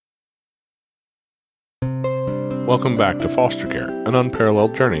Welcome back to Foster Care, an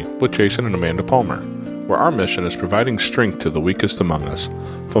unparalleled journey with Jason and Amanda Palmer, where our mission is providing strength to the weakest among us,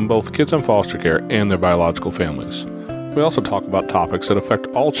 from both kids in foster care and their biological families. We also talk about topics that affect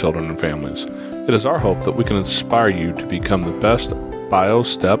all children and families. It is our hope that we can inspire you to become the best bio,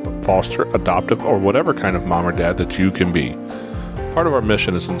 step, foster, adoptive, or whatever kind of mom or dad that you can be. Part of our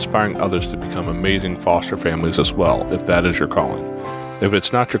mission is inspiring others to become amazing foster families as well, if that is your calling. If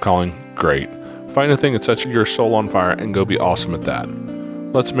it's not your calling, great. Find a thing that sets your soul on fire and go be awesome at that.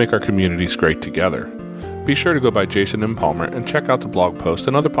 Let's make our communities great together. Be sure to go by Jason M. Palmer and check out the blog post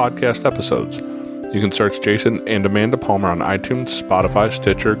and other podcast episodes. You can search Jason and Amanda Palmer on iTunes, Spotify,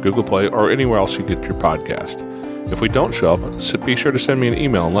 Stitcher, Google Play, or anywhere else you get your podcast. If we don't show up, be sure to send me an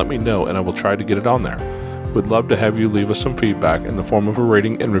email and let me know, and I will try to get it on there. We'd love to have you leave us some feedback in the form of a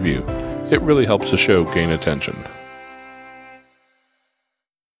rating and review. It really helps the show gain attention.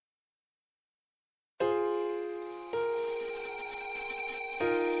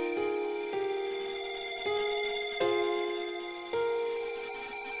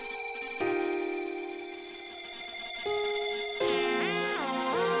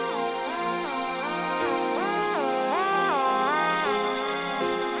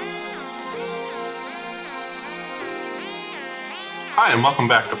 Hi, and welcome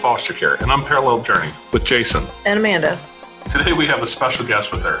back to Foster Care, an unparalleled journey with Jason and Amanda. Today we have a special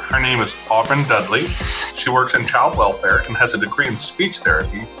guest with her. Her name is Auburn Dudley. She works in child welfare and has a degree in speech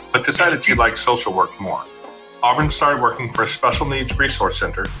therapy, but decided she liked social work more. Auburn started working for a special needs resource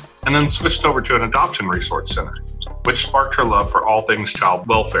center and then switched over to an adoption resource center, which sparked her love for all things child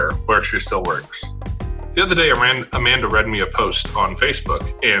welfare, where she still works. The other day, Amanda read me a post on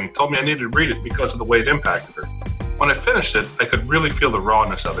Facebook and told me I needed to read it because of the way it impacted her. When I finished it, I could really feel the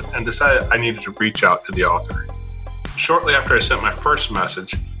rawness of it and decided I needed to reach out to the author. Shortly after I sent my first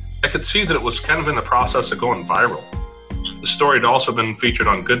message, I could see that it was kind of in the process of going viral. The story had also been featured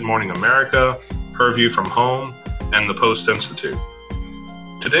on Good Morning America, Her View from Home, and the Post Institute.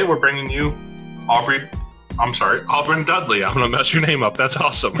 Today we're bringing you Auburn Dudley. I'm going to mess your name up. That's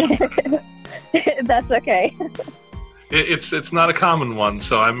awesome. That's okay. It's not a common one,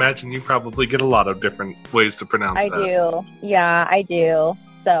 so I imagine you probably get a lot of different ways to pronounce that. I do. Yeah, I do.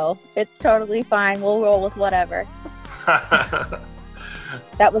 So it's totally fine. We'll roll with whatever. That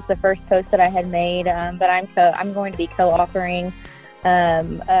was the first post that I had made, but I'm going to be co-authoring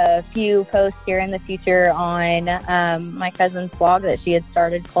a few posts here in the future on my cousin's blog that she had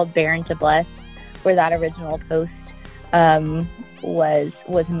started called Barren to Bless, where that original post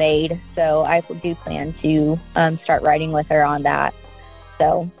was made. So I do plan to start writing with her on that.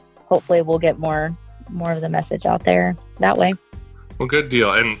 So hopefully we'll get more of the message out there that way. Well, good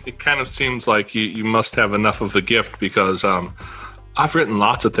deal. And it kind of seems like you must have enough of a gift, because I've written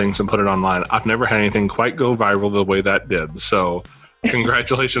lots of things and put it online. I've never had anything quite go viral the way that did. So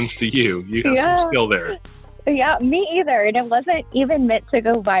congratulations to you. You have some skill there. Yeah, me either. And it wasn't even meant to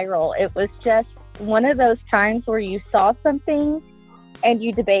go viral. It was just one of those times where you saw something and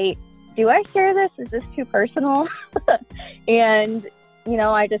you debate, do I share this? Is this too personal? And,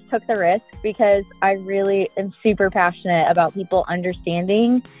 I just took the risk because I really am super passionate about people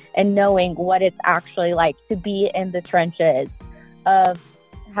understanding and knowing what it's actually like to be in the trenches of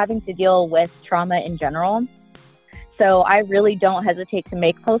having to deal with trauma in general. So I really don't hesitate to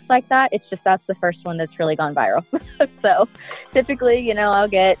make posts like that. It's just that's the first one that's really gone viral. So typically, I'll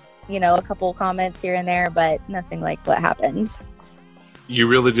get, a couple comments here and there, but nothing like what happened. You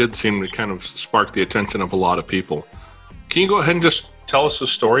really did seem to kind of spark the attention of a lot of people. Can you go ahead and just tell us a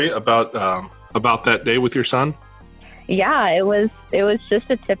story about that day with your son? Yeah, it was just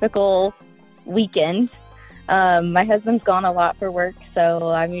a typical weekend. My husband's gone a lot for work, so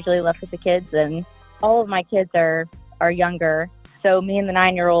I'm usually left with the kids, and all of my kids are younger. So me and the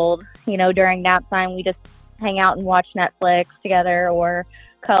 9-year-old, during nap time, we just hang out and watch Netflix together or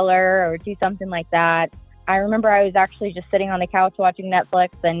color or do something like that. I remember I was actually just sitting on the couch watching Netflix,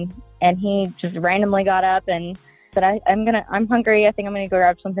 and he just randomly got up and said, I'm hungry. I think I'm going to go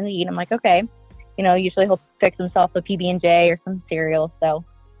grab something to eat. I'm like, okay. Usually he'll fix himself a PB&J or some cereal. So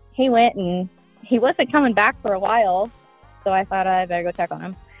he went, and he wasn't coming back for a while. So I thought I better go check on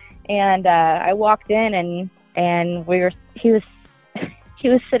him. And I walked in, and he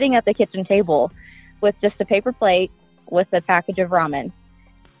was sitting at the kitchen table with just a paper plate with a package of ramen.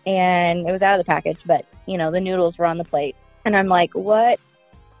 And it was out of the package, but the noodles were on the plate. And I'm like, what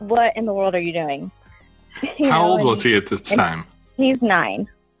in the world are you doing? How old was he at this time? He's 9.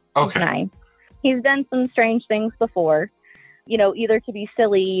 Okay. He's 9. He's done some strange things before, either to be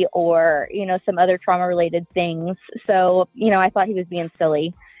silly or, some other trauma related things. So, I thought he was being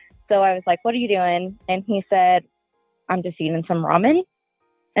silly. So I was like, what are you doing? And he said, I'm just eating some ramen.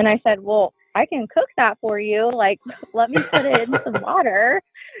 And I said, well, I can cook that for you. Like, let me put it in some water,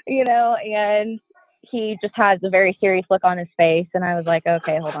 and he just has a very serious look on his face. And I was like,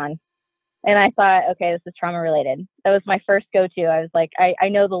 okay, hold on. And I thought, okay, this is trauma related. That was my first go-to. I was like, I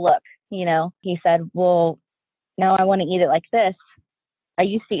know the look, He said, well, no, I want to eat it like this. I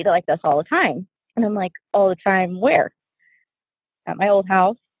used to eat it like this all the time. And I'm like, all the time where? At my old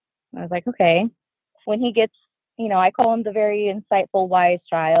house. And I was like, okay. When he gets, I call him the very insightful, wise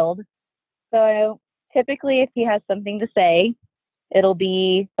child. So typically if he has something to say, it'll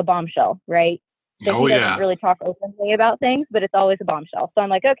be a bombshell, right? So he doesn't really talk openly about things, but it's always a bombshell. So I'm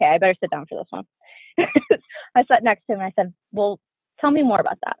like, okay, I better sit down for this one. I sat next to him and I said, well, tell me more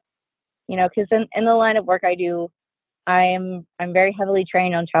about that. Because in the line of work I do, I'm very heavily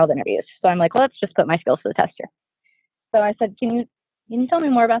trained on child interviews. So I'm like, well, let's just put my skills to the test here. So I said, can you tell me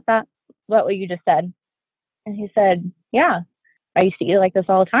more about that? What you just said? And he said, yeah, I used to eat like this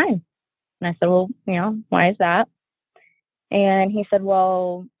all the time. And I said, well, why is that? And he said,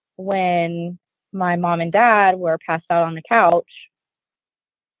 well, when my mom and dad were passed out on the couch,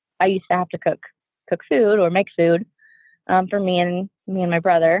 I used to have to cook food or make food for me and my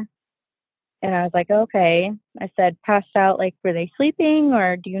brother. And I was like, okay. I said, passed out, like, were they sleeping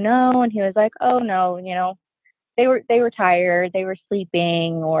or do you know? And he was like, oh no, they were tired, they were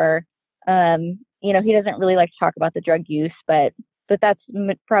sleeping, or he doesn't really like to talk about the drug use, but that's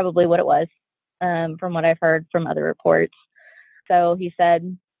probably what it was, from what I've heard from other reports. So he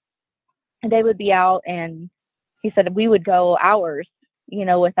said they would be out, and he said we would go hours,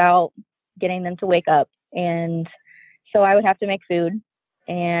 without getting them to wake up. And so I would have to make food,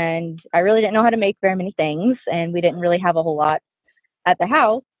 and I really didn't know how to make very many things, and we didn't really have a whole lot at the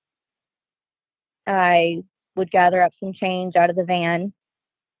house. I would gather up some change out of the van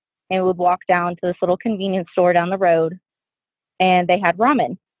and would walk down to this little convenience store down the road, and they had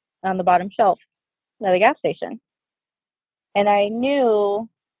ramen on the bottom shelf at the gas station. And I knew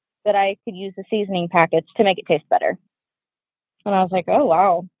that I could use the seasoning packets to make it taste better. And I was like, oh,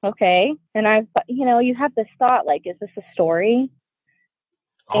 wow, okay. And I thought, you have this thought, like, is this a story?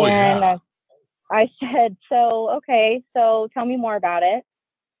 Oh, and yeah. I said, so, okay, so tell me more about it.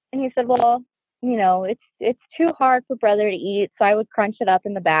 And he said, well, it's too hard for brother to eat, so I would crunch it up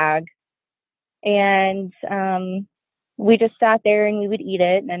in the bag. And we just sat there and we would eat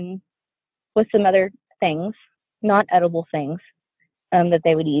it, and with some other things, not edible things, that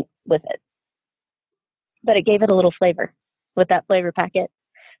they would eat with it. But it gave it a little flavor with that flavor packet.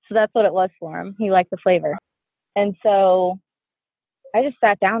 So that's what it was for him. He liked the flavor. And so I just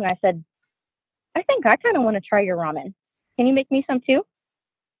sat down and I said, I think I kind of want to try your ramen. Can you make me some too?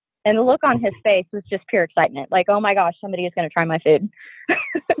 And the look on his face was just pure excitement. Like, oh my gosh, somebody is going to try my food.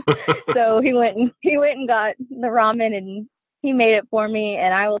 So he went and got the ramen, and he made it for me.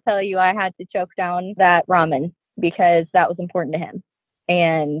 And I will tell you, I had to choke down that ramen because that was important to him,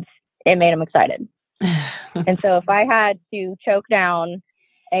 and it made him excited. And so if I had to choke down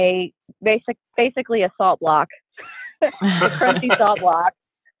a basically a salt block, a crunchy salt block,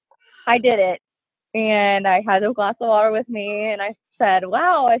 I did it. And I had a glass of water with me, and I said,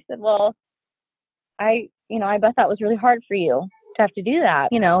 wow. I said, well, I bet that was really hard for you to have to do that,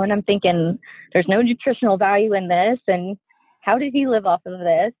 and I'm thinking there's no nutritional value in this, and how did he live off of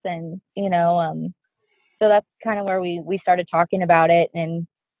this? And, so that's kind of where we started talking about it. And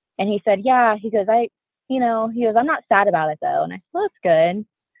he said, yeah, he goes, I'm not sad about it though. And I said, well, that's good.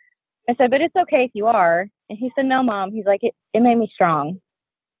 I said, but it's okay if you are. And he said, no, Mom. He's like, it made me strong.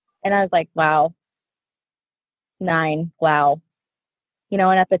 And I was like, wow. 9. Wow. And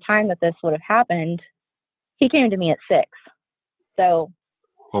at the time that this would have happened, he came to me at 6. So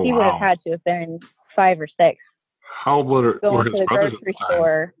he would have had to have been 5 or 6. How old were his brothers grocery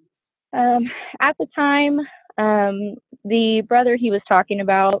store. At the time, the brother he was talking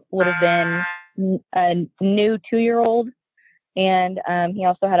about would have been a new 2-year-old. And he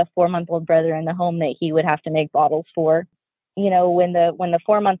also had a 4-month-old brother in the home that he would have to make bottles for. When the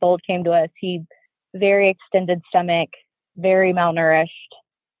 4-month-old came to us, he very extended stomach, very malnourished,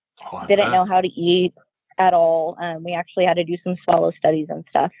 didn't know how to eat at all. We actually had to do some swallow studies and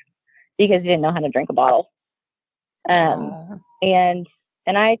stuff because he didn't know how to drink a bottle. And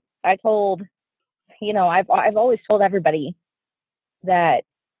I told, I've always told everybody that,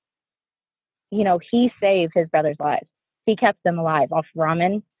 he saved his brother's lives. He kept them alive off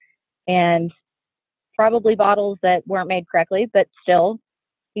ramen and probably bottles that weren't made correctly, but still,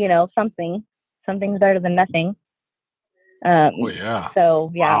 something's better than nothing. Oh yeah.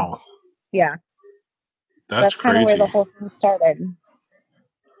 So yeah. Wow. Yeah. That's kind of where the whole thing started.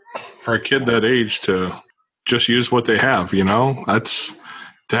 For a kid that age to just use what they have, That's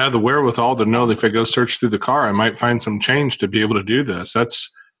to have the wherewithal to know that if I go search through the car, I might find some change to be able to do this.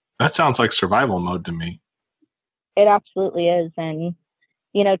 That sounds like survival mode to me. It absolutely is. And,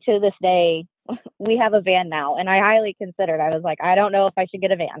 to this day, we have a van now, and I highly considered, I was like, I don't know if I should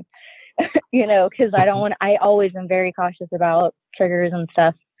get a van, because I always am very cautious about triggers and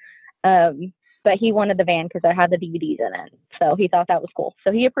stuff. But he wanted the van because I had the DVDs in it. So he thought that was cool.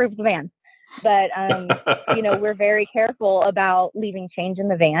 So he approved the van. But, we're very careful about leaving change in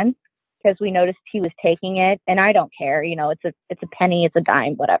the van because we noticed he was taking it, and I don't care. It's a penny, it's a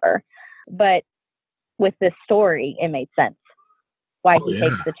dime, whatever. But with this story, it made sense why he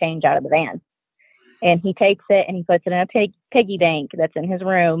takes the change out of the van. And he takes it and he puts it in a piggy bank that's in his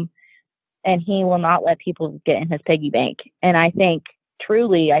room, and he will not let people get in his piggy bank. And I think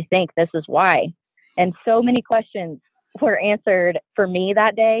this is why. And so many questions were answered for me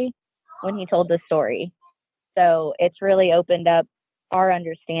that day when he told this story. So it's really opened up our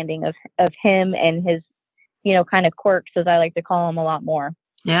understanding of him and his, kind of quirks, as I like to call him, a lot more.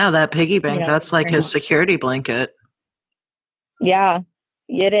 Yeah, that piggy bank, that's like his security blanket. Yeah,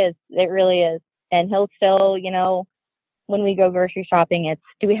 it is. It really is. And he'll still, when we go grocery shopping, it's,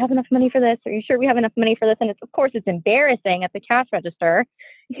 do we have enough money for this? Are you sure we have enough money for this? And of course, it's embarrassing at the cash register,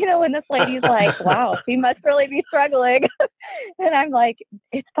 when this lady's like, wow, she must really be struggling. And I'm like,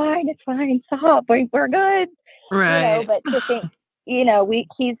 it's fine. Stop. We're good. Right. But to think,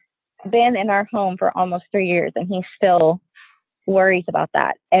 he's been in our home for almost 3 years, and he still worries about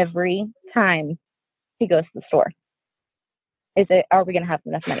that every time he goes to the store. Are we going to have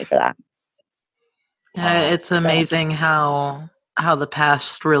enough money for that? It's amazing how the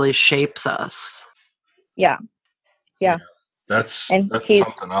past really shapes us. Yeah. That's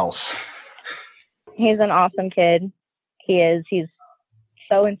something else. He's an awesome kid. He is. He's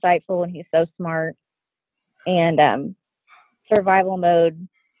so insightful and he's so smart. And survival mode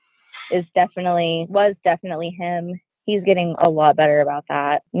was definitely him. He's getting a lot better about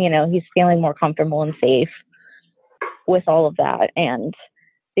that. He's feeling more comfortable and safe with all of that. And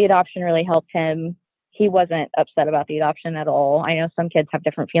the adoption really helped him. He wasn't upset about the adoption at all. I know some kids have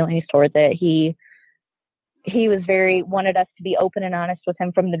different feelings towards it. He wanted us to be open and honest with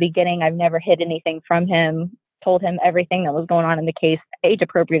him from the beginning. I've never hid anything from him, told him everything that was going on in the case, age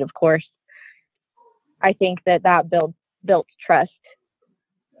appropriate, of course. I think that built trust,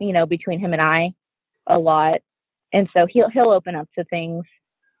 between him and I a lot. And so he'll open up to things,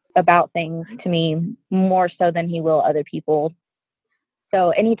 about things to me more so than he will other people.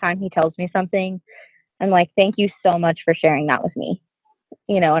 So anytime he tells me something, I'm like, thank you so much for sharing that with me,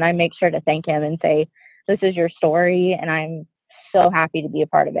 and I make sure to thank him and say, this is your story, and I'm so happy to be a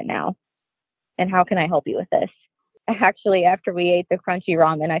part of it now. And how can I help you with this? Actually, after we ate the crunchy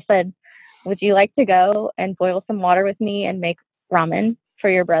ramen, I said, would you like to go and boil some water with me and make ramen for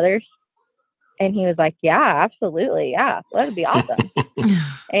your brothers? And he was like, yeah, absolutely. Yeah, that'd be awesome.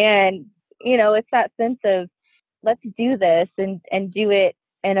 And, it's that sense of, let's do this and do it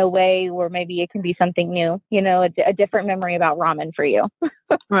in a way where maybe it can be something new, a different memory about ramen for you.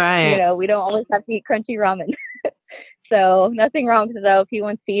 Right. We don't always have to eat crunchy ramen. So nothing wrong with it, though. If he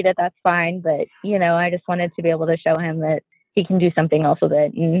wants to eat it, that's fine. But, I just wanted to be able to show him that he can do something else with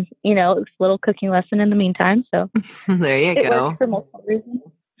it. And, it's a little cooking lesson in the meantime. So there you go. It works for multiple reasons.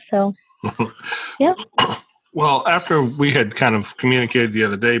 So, yeah. Well, after we had kind of communicated the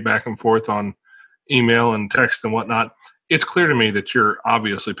other day back and forth on email and text and whatnot, it's clear to me that you're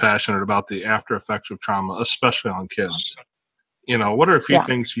obviously passionate about the after effects of trauma, especially on kids. What are a few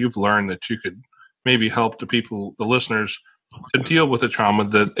things you've learned that you could maybe help the listeners, to deal with the trauma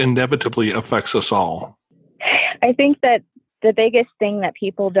that inevitably affects us all? I think that the biggest thing that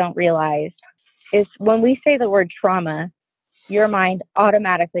people don't realize is when we say the word trauma, your mind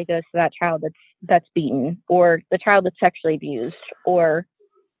automatically goes to that child that's beaten, or the child that's sexually abused, or,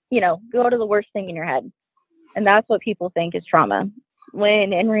 go to the worst thing in your head. And that's what people think is trauma.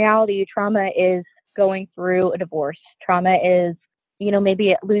 When in reality, trauma is going through a divorce. Trauma is,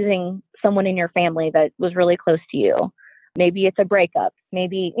 maybe losing someone in your family that was really close to you. Maybe it's a breakup.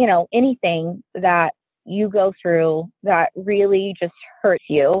 Maybe, anything that you go through that really just hurts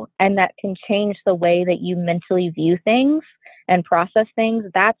you and that can change the way that you mentally view things and process things.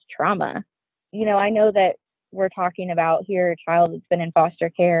 That's trauma. I know that we're talking about here a child that's been in foster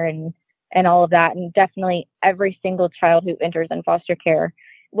care and all of that. And definitely every single child who enters in foster care,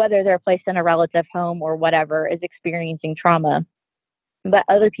 whether they're placed in a relative home or whatever, is experiencing trauma. But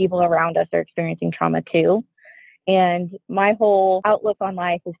other people around us are experiencing trauma too. And my whole outlook on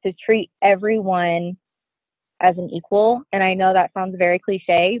life is to treat everyone as an equal. And I know that sounds very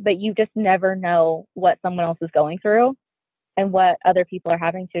cliche, but you just never know what someone else is going through and what other people are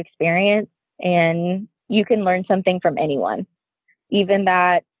having to experience. And you can learn something from anyone, even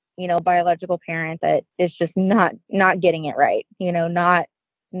that, biological parent that is just not getting it right,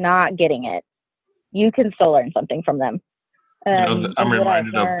 not getting it. You can still learn something from them. I'm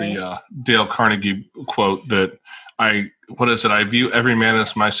reminded of the Dale Carnegie quote that I view every man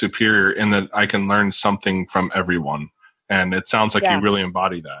as my superior in that I can learn something from everyone. And it sounds like you really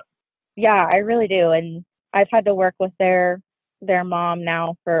embody that. Yeah, I really do. And I've had to work with their mom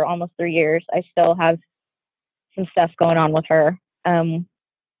now for almost 3 years. I still have some stuff going on with her.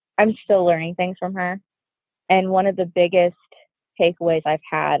 I'm still learning things from her. And one of the biggest takeaways I've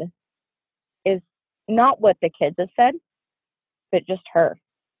had is not what the kids have said, but just her,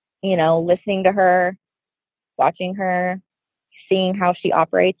 listening to her, watching her, seeing how she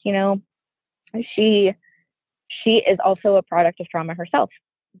operates. She is also a product of trauma herself.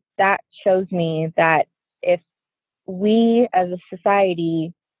 That shows me that if we as a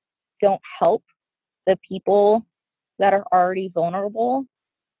society don't help the people that are already vulnerable,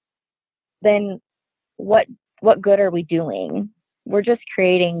 then what good are we doing? We're just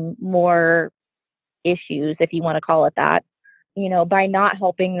creating more issues, if you want to call it that, by not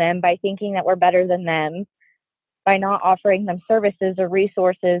helping them, by thinking that we're better than them, by not offering them services or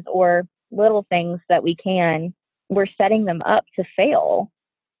resources or little things that we can, we're setting them up to fail.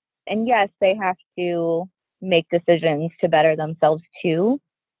 And yes, they have to make decisions to better themselves too.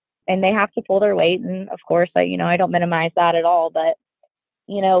 And they have to pull their weight. And of course, I don't minimize that at all. But,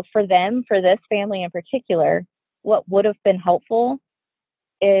 for them, for this family in particular, what would have been helpful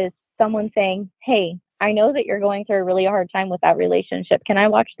is someone saying, hey, I know that you're going through a really hard time with that relationship. Can I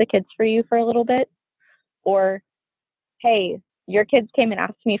watch the kids for you for a little bit? Or, hey, your kids came and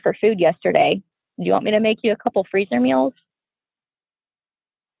asked me for food yesterday. Do you want me to make you a couple freezer meals?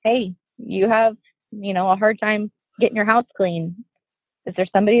 Hey, you have, a hard time getting your house clean. Is there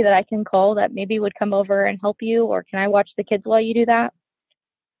somebody that I can call that maybe would come over and help you? Or can I watch the kids while you do that?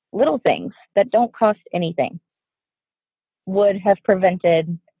 Little things that don't cost anything would have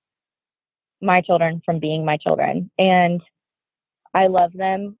prevented my children from being my children. And I love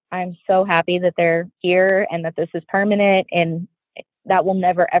them. I'm so happy that they're here and that this is permanent and that will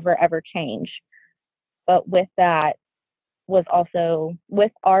never, ever, ever change. But with that was also,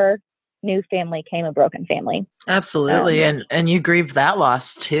 with our new family came a broken family. Absolutely. And you grieve that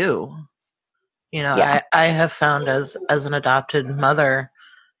loss too. I have found as an adopted mother,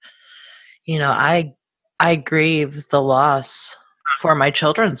 I grieve the loss for my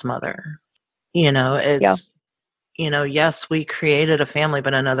children's mother. It's, yes, we created a family,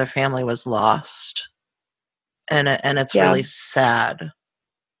 but another family was lost. And it's really sad.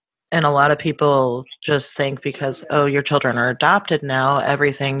 And a lot of people just think because, your children are adopted now,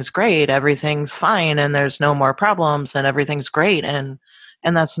 everything's great, everything's fine, and there's no more problems, and everything's great. And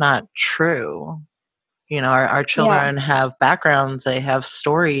that's not true. Our children have backgrounds, they have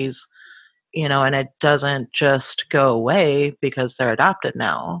stories, and it doesn't just go away because they're adopted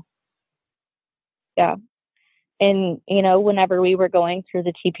now. Yeah. And, whenever we were going through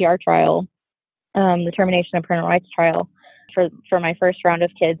the TPR trial, the termination of parental rights trial for my first round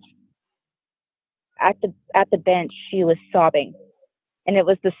of kids, at the bench, she was sobbing. And it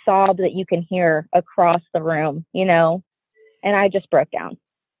was the sob that you can hear across the room, and I just broke down.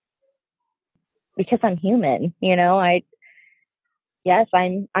 Because I'm human, I'm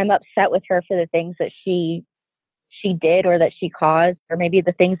upset with her for the things that she did or that she caused, or maybe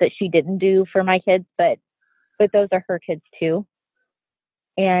the things that she didn't do for my kids, but those are her kids too.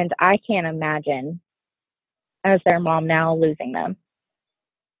 And I can't imagine as their mom now losing them.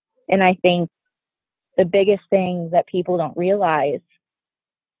 And I think the biggest thing that people don't realize,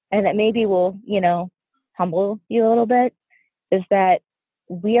 and that maybe will, humble you a little bit, is that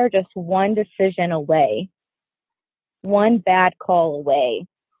we are just one decision away, one bad call away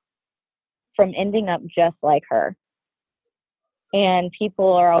from ending up just like her. And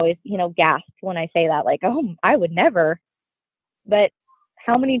people are always, gasp when I say that, like, oh, I would never. But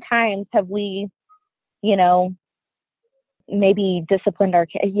how many times have we, maybe disciplined our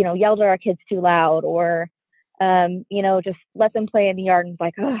kids, yelled at our kids too loud, or, just let them play in the yard and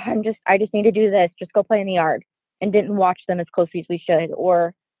like, oh, I just need to do this. Just go play in the yard, and didn't watch them as closely as we should.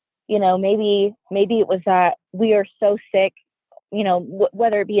 Or, maybe it was that we are so sick,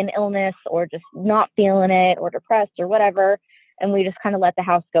 whether it be an illness or just not feeling it or depressed or whatever. And we just kind of let the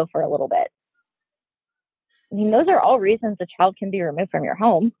house go for a little bit. I mean, those are all reasons a child can be removed from your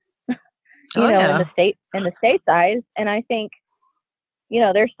home, in the state size. And I think,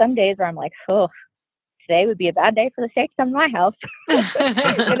 there's some days where I'm like, oh, today would be a bad day for the state to come to my house. And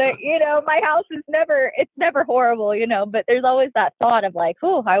my house is never horrible, but there's always that thought of like,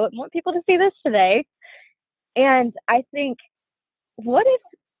 oh, I wouldn't want people to see this today. And I think, what if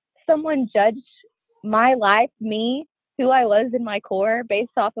someone judged my life, me, who I was in my core,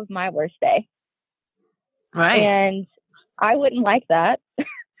 based off of my worst day? Right. And I wouldn't like that.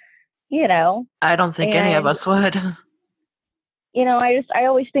 I don't think any of us would. I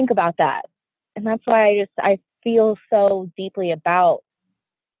always think about that. And that's why I feel so deeply about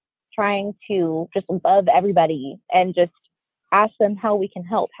trying to just love everybody and just ask them how we can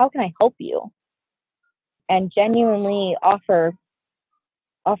help. How can I help you? And genuinely offer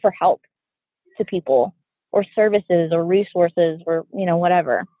help to people, or services or resources, or,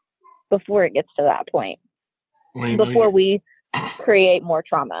 whatever, before it gets to that point, before we create more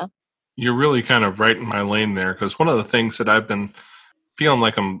trauma. You're really kind of right in my lane there, because one of the things that I've been feeling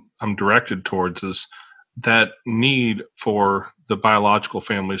like I'm directed towards is that need for the biological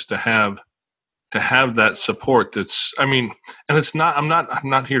families to have that support. And it's not, I'm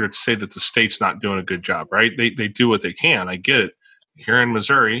not here to say that the state's not doing a good job, right? They do what they can. I get it. Here in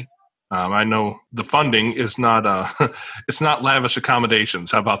Missouri, I know the funding is not, it's not lavish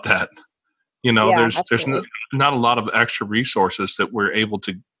accommodations. How about that? There's not a lot of extra resources that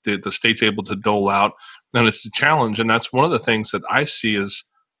the state's able to dole out. And it's a challenge. And that's one of the things that I see is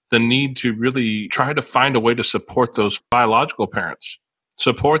the need to really try to find a way to support those biological parents,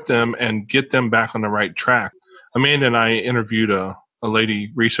 support them and get them back on the right track. Amanda and I interviewed a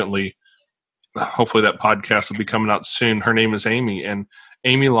lady recently. Hopefully that podcast will be coming out soon. Her name is Amy, and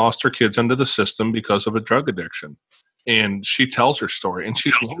Amy lost her kids into the system because of a drug addiction. And she tells her story, and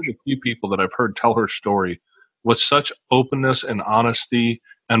she's one of the few people that I've heard tell her story with such openness and honesty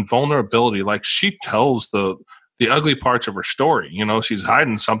and vulnerability. Like, she tells the ugly parts of her story. She's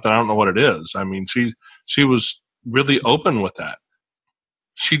hiding something. I don't know what it is. I mean, she was really open with that.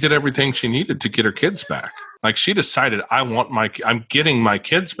 She did everything she needed to get her kids back. Like, she decided, I'm getting my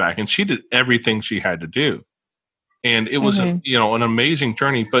kids back, and she did everything she had to do. And it was an amazing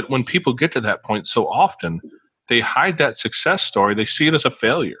journey. But when people get to that point, so often they hide that success story. They see it as a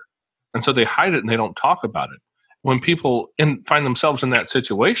failure. And so they hide it and they don't talk about it. When people find themselves in that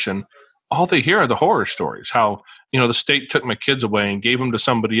situation, all they hear are the horror stories. How, the state took my kids away and gave them to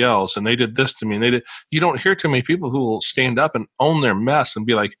somebody else, and they did this to me. And you don't hear too many people who will stand up and own their mess and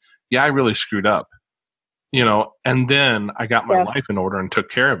be like, yeah, I really screwed up. And then I got my life in order and took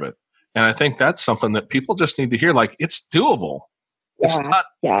care of it. And I think that's something that people just need to hear. Like, it's doable. It's not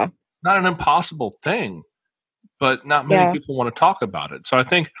an impossible thing, but not many people want to talk about it. So I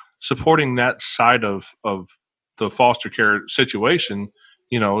think supporting that side of the foster care situation,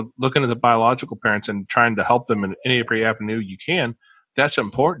 looking at the biological parents and trying to help them in every avenue you can, that's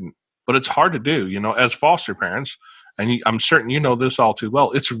important. But it's hard to do, as foster parents. And I'm certain you know this all too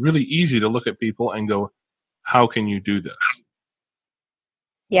well. It's really easy to look at people and go, how can you do this?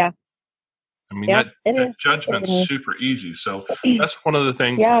 Yeah. I mean, that judgment's super easy. So that's one of the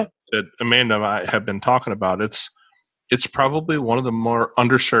things that Amanda and I have been talking about. It's probably one of the more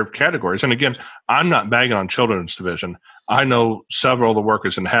underserved categories. And again, I'm not bagging on Children's Division. I know several of the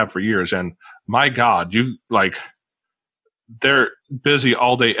workers and have for years. And my God, they're busy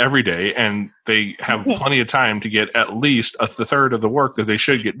all day, every day, and they have plenty of time to get at least a third of the work that they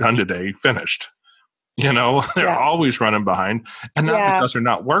should get done today finished. They're always running behind, and not because they're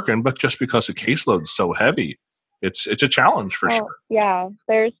not working, but just because the caseload's so heavy. It's a challenge for sure. Yeah.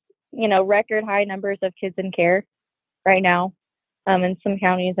 There's, record high numbers of kids in care right now, in some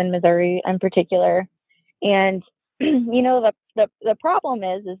counties in Missouri in particular. And, the problem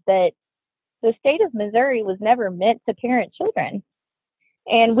is that the state of Missouri was never meant to parent children.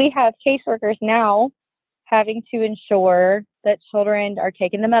 And we have caseworkers now having to ensure that children are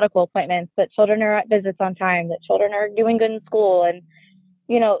taking the medical appointments, that children are at visits on time, that children are doing good in school. And,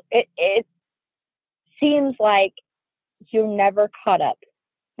 it seems like you're never caught up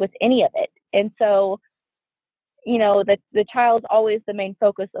with any of it. And so, the child's always the main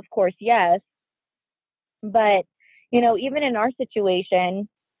focus, of course, yes. But, even in our situation,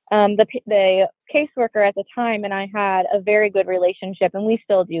 the caseworker at the time and I had a very good relationship, and we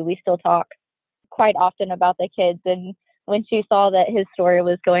still do. We still talk quite often about the kids. And when she saw that his story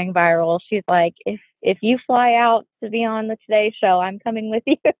was going viral, she's like, if you fly out to be on the Today Show, I'm coming with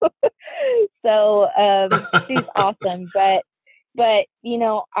you. So she's awesome. But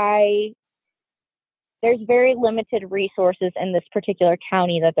there's very limited resources in this particular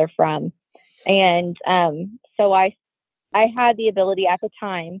county that they're from. And so I had the ability at the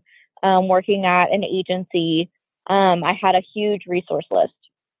time, working at an agency, I had a huge resource list.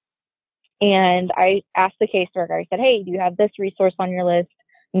 And I asked the caseworker, I said, hey, do you have this resource on your list?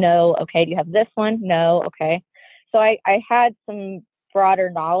 No. Okay. Do you have this one? No. Okay. So I had some broader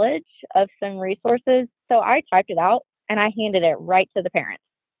knowledge of some resources. So I typed it out and I handed it right to the parents.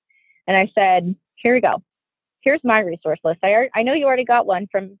 And I said, here we go. Here's my resource list. I know you already got one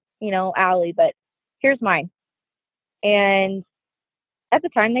from, Allie, but here's mine. And at the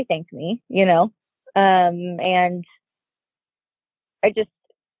time they thanked me, and I just,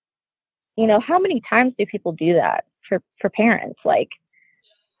 how many times do people do that for parents? Like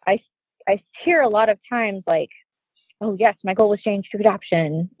I hear a lot of times like, oh yes, my goal was changed to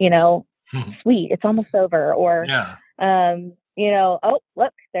adoption, sweet, it's almost over. Or, oh,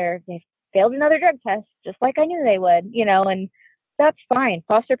 look, they failed another drug test, just like I knew they would, and that's fine.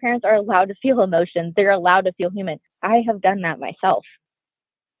 Foster parents are allowed to feel emotions. They're allowed to feel human. I have done that myself.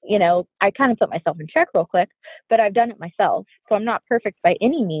 I kind of put myself in check real quick, but I've done it myself. So I'm not perfect by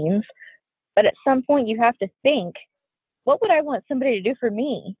any means. But at some point you have to think, what would I want somebody to do for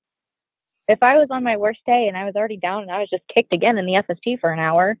me? If I was on my worst day and I was already down and I was just kicked again in the FST for an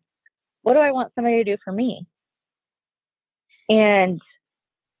hour, what do I want somebody to do for me? And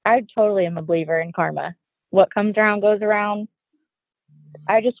I totally am a believer in karma. What comes around goes around.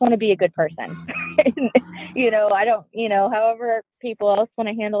 I just want to be a good person. I don't, however people else want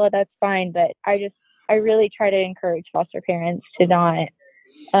to handle it, that's fine. But I really try to encourage foster parents to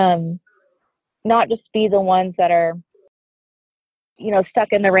not just be the ones that are,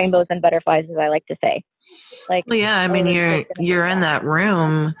 stuck in the rainbows and butterflies, as I like to say. Like, well, yeah, I mean, you're in that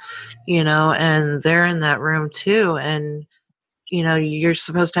room, and they're in that room too. And, you're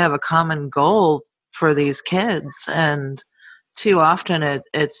supposed to have a common goal for these kids. And too often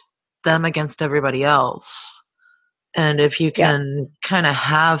it's them against everybody else. And if you can kind of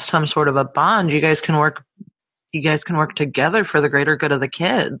have some sort of a bond, you guys can work together for the greater good of the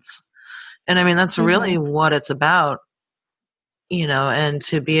kids. And I mean, that's really what it's about, and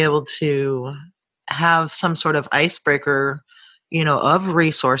to be able to have some sort of icebreaker, of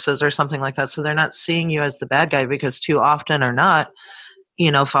resources or something like that. So they're not seeing you as the bad guy, because too often or not,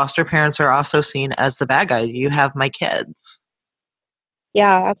 foster parents are also seen as the bad guy. You have my kids.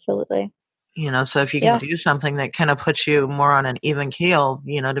 Yeah, absolutely. So if you can do something that kind of puts you more on an even keel,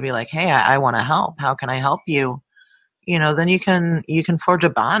 to be like, hey, I want to help. How can I help you? Then you can forge a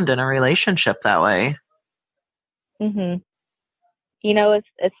bond in a relationship that way. Mm-hmm.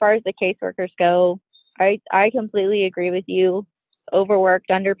 As far as the caseworkers go, I completely agree with you. Overworked,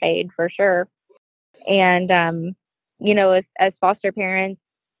 underpaid for sure. And, as foster parents,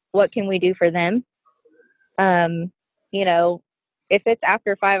 what can we do for them? If it's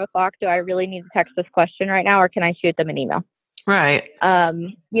after 5 o'clock, do I really need to text this question right now, or can I shoot them an email? Right.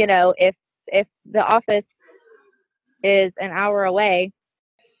 If the office is an hour away,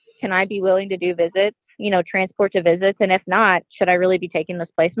 can I be willing to do visits, transport to visits? And if not, should I really be taking this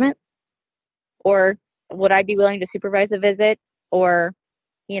placement? Or would I be willing to supervise a visit? Or,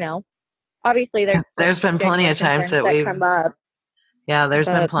 obviously there's been plenty of times that we've come up. Yeah, there's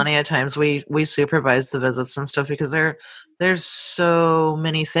been plenty of times we supervise the visits and stuff, because there's so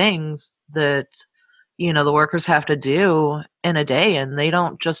many things that, the workers have to do in a day, and they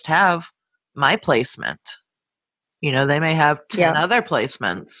don't just have my placement. They may have 10 other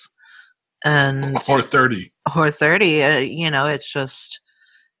placements, and or 30.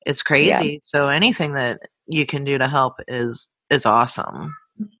 It's crazy. Yeah. So anything that you can do to help is awesome.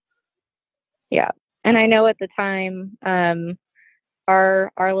 Yeah. And I know at the time,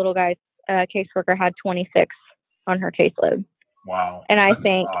 our little guy's caseworker had 26 on her caseload. Wow. And I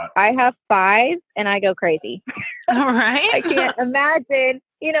think I have 5 and I go crazy. All right. I can't imagine,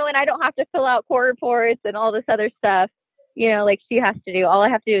 and I don't have to fill out court reports and all this other stuff, like she has to do. All I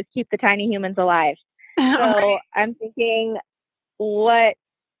have to do is keep the tiny humans alive. So right. I'm thinking, what,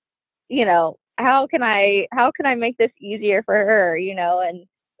 how can I make this easier for her,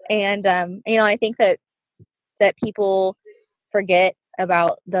 and I think that people forget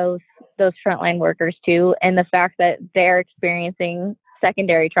about those frontline workers too, and the fact that they're experiencing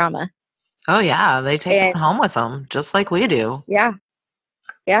secondary trauma. Oh yeah, they take it home with them, just like we do. Yeah.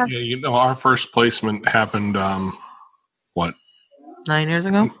 Yeah, our first placement happened, 9 years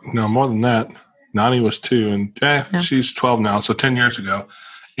ago? No, more than that. Nani was 2, and she's 12 now, so 10 years ago.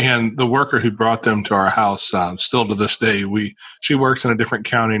 And the worker who brought them to our house, still to this day, she works in a different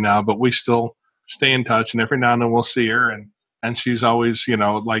county now, but we still stay in touch, and every now and then we'll see her, and she's always,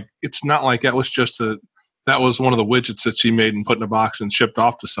 it's not like that was that was one of the widgets that she made and put in a box and shipped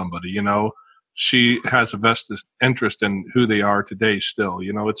off to somebody, She has a vested interest in who they are today still.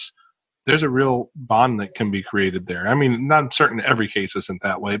 there's a real bond that can be created there. I mean, not certain every case isn't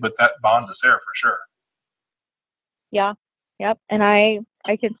that way, but that bond is there for sure. Yeah. Yep. And I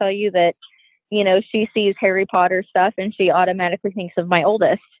can tell you that, you know, she sees Harry Potter stuff and she automatically thinks of my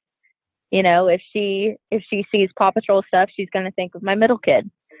oldest. You know, if she sees Paw Patrol stuff, she's going to think of my middle kid.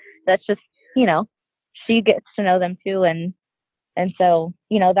 That's just, you know, she gets to know them too. And so,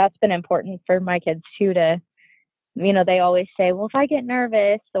 you know, that's been important for my kids too, to, you know, they always say, well, if I get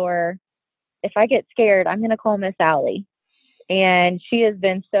nervous or if I get scared, I'm going to call Miss Allie. And she has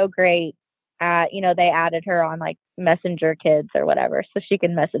been so great at, you know, they added her on like Messenger Kids or whatever, so she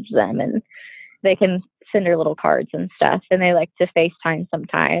can message them and they can send her little cards and stuff. And they like to FaceTime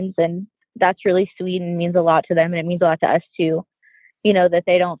sometimes. And that's really sweet and means a lot to them. And it means a lot to us too, you know, that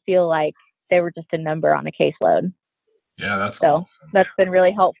they don't feel like they were just a number on a caseload. Yeah, that's so awesome. That's been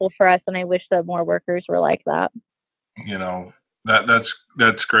really helpful for us. And I wish that more workers were like that. You know, that's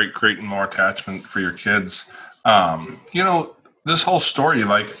great, creating more attachment for your kids. You know, this whole story,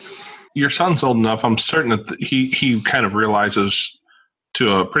 like, your son's old enough, I'm certain that he kind of realizes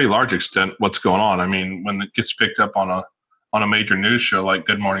to a pretty large extent what's going on. I mean, when it gets picked up on a major news show like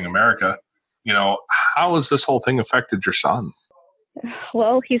Good Morning America, you know, how has this whole thing affected your son?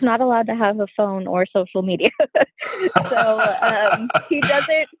 Well, he's not allowed to have a phone or social media. So he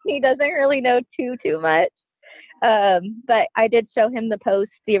doesn't really know too much. But I did show him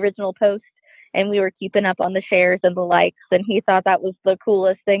the original post, and we were keeping up on the shares and the likes, and he thought that was the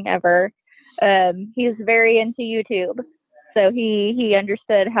coolest thing ever. He's very into YouTube. So he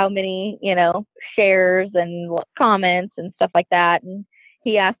understood how many, you know, shares and comments and stuff like that. And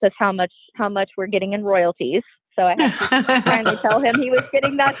he asked us how much we're getting in royalties. So I had to finally tell him he was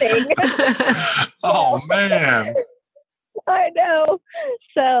getting nothing. Oh, man. I know.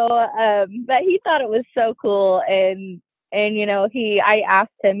 So, but he thought it was so cool. And you know, I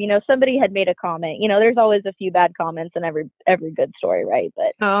asked him, you know, somebody had made a comment, you know, there's always a few bad comments in every good story, right?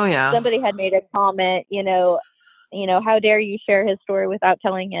 But oh yeah, somebody had made a comment, you know, how dare you share his story without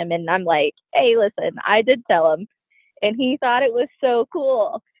telling him? And I'm like, hey, listen, I did tell him. And he thought it was so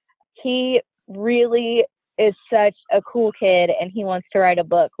cool. He really is such a cool kid, and he wants to write a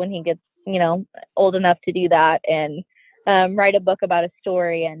book when he gets, you know, old enough to do that, and write a book about a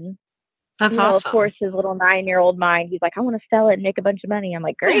story. And that's awesome. Of course, his little 9-year-old mind, he's like, I want to sell it and make a bunch of money. I'm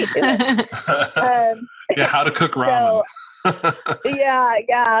like, great, do it. Yeah, how to cook ramen.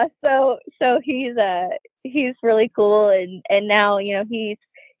 Yeah. So he's really cool, and now, you know, he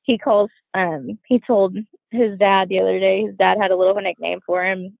calls. He told his dad the other day. His dad had a little nickname for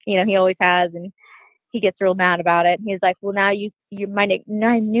him. You know, he always has, and he gets real mad about it. And he's like, well, now my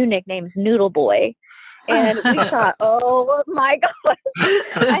new nickname is Noodle Boy. And we thought, oh my God.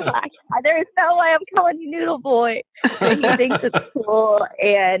 I thought, there's no way I'm calling you Noodle Boy. But he thinks it's cool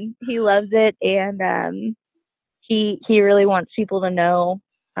and he loves it. And he really wants people to know.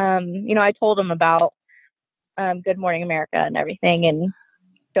 You know, I told him about Good Morning America and everything, and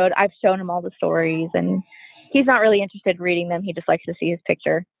I've shown him all the stories, and he's not really interested in reading them. He just likes to see his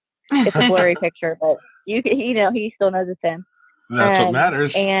picture. It's a blurry picture, but you know, he still knows it's him. That's what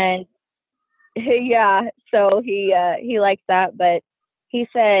matters. And yeah, so he likes that. But he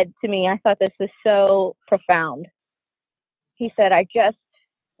said to me, I thought this was so profound. He said, I just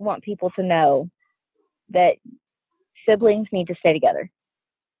want people to know that siblings need to stay together.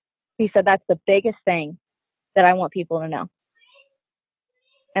 He said, that's the biggest thing that I want people to know.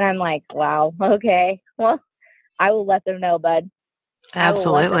 And I'm like, wow, okay. Well, I will let them know, bud.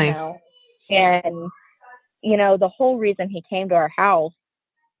 Absolutely. And, you know, the whole reason he came to our house,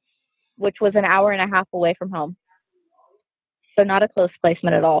 which was an hour and a half away from home, so not a close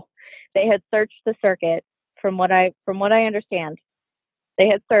placement at all. They had searched the circuit, from what I understand. They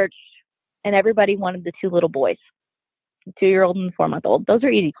had searched, and everybody wanted the two little boys, the 2-year-old and the 4-month-old. Those are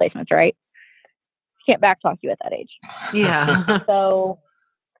easy placements, right? Can't backtalk you at that age. Yeah. So,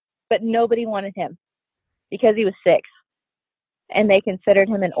 but nobody wanted him because he was 6, and they considered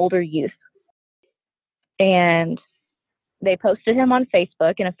him an older youth. And they posted him on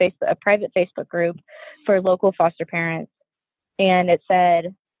Facebook in a private Facebook group for local foster parents. And it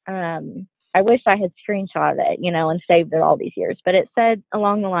said, I wish I had screenshotted it, you know, and saved it all these years. But it said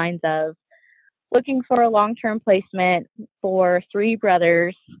along the lines of, looking for a long-term placement for 3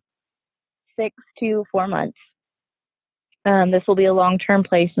 brothers, 6 to 4 months. This will be a long-term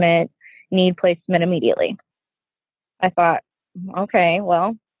placement, need placement immediately. I thought, okay,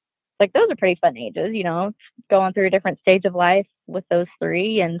 well, like, those are pretty fun ages, you know, going through a different stage of life with those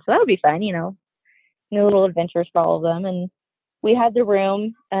 3. And so that would be fun, you know, new little adventures for all of them. And we had the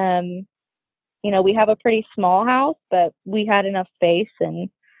room, you know, we have a pretty small house, but we had enough space, and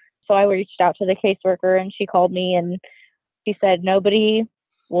So I reached out to the caseworker, and she called me, and she said, nobody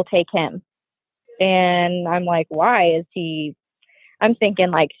will take him. And I'm like, why? Is he, I'm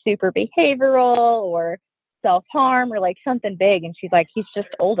thinking like super behavioral or self-harm or like something big. And she's like, he's just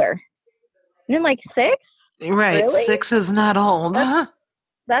older. And I'm like, 6? Right. Really? 6 is not old.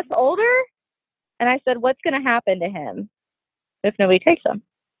 That's older? And I said, what's going to happen to him if nobody takes him?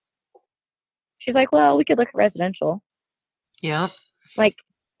 She's like, well, we could look at residential. Yep. Like,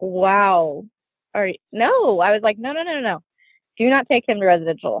 wow. All right. No. I was like, no. Do not take him to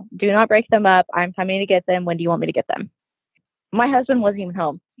residential. Do not break them up. I'm coming to get them. When do you want me to get them? My husband wasn't even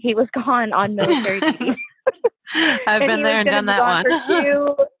home. He was gone on military duty. I've been there and done that one.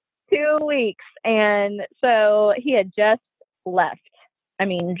 For 2 weeks. And so he had just left.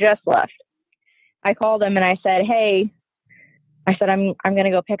 Just left. I called him and I said, hey, I'm going to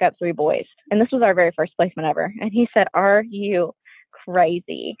go pick up 3 boys. And this was our very first placement ever. And he said, are you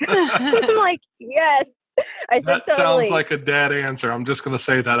crazy? I'm like, yes. I said, that totally. Sounds like a dad answer. I'm just going to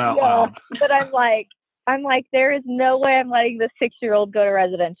say that out loud. But I'm like, there is no way I'm letting this 6-year-old go to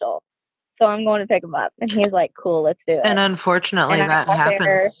residential. So I'm going to pick him up. And he's like, cool, let's do it. And unfortunately, that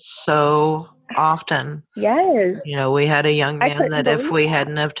happens so often. Yes. We had a young man that if we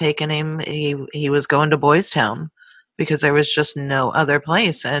hadn't have taken him, he was going to Boys Town because there was just no other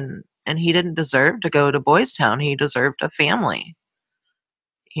place. And he didn't deserve to go to Boys Town. He deserved a family.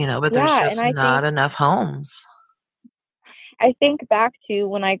 But there's just not enough homes. I think back to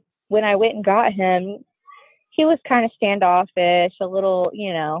when I went and got him, he was kind of standoffish, a little,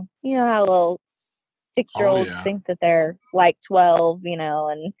 how little 6-year-olds think that they're like 12,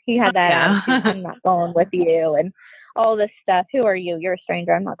 and he had that attitude, I'm not going with you, and all this stuff. Who are you? You're a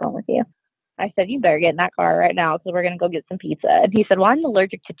stranger. I'm not going with you. I said, you better get in that car right now because we're going to go get some pizza. And he said, well, I'm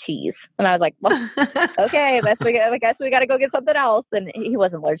allergic to cheese. And I was like, well, okay, I guess we got to go get something else. And he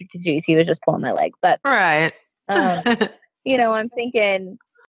wasn't allergic to cheese. He was just pulling my leg. But, right. I'm thinking,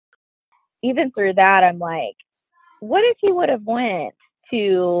 even through that, I'm like, what if he would have went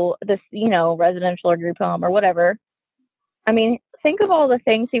to this, residential or group home or whatever? Think of all the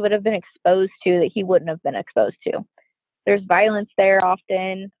things he would have been exposed to that he wouldn't have been exposed to. There's violence there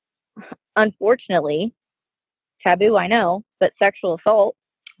often. Unfortunately, taboo, I know, but sexual assault,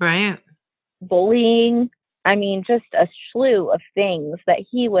 right? Bullying. Just a slew of things that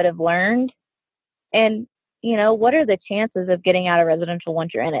he would have learned. And, what are the chances of getting out of residential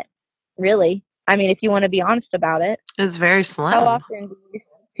once you're in it? Really? If you want to be honest about it. It's very slim. How often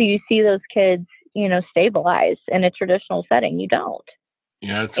do you see those kids, stabilized in a traditional setting? You don't.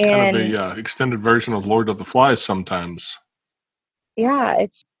 Yeah, it's kind of a extended version of Lord of the Flies sometimes. Yeah,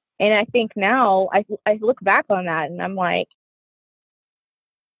 and I think now I look back on that and I'm like,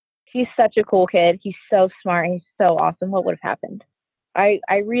 he's such a cool kid. He's so smart. He's so awesome. What would have happened? I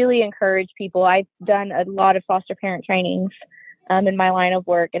really encourage people. I've done a lot of foster parent trainings in my line of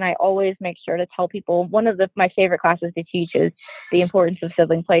work, and I always make sure to tell people one of my favorite classes to teach is the importance of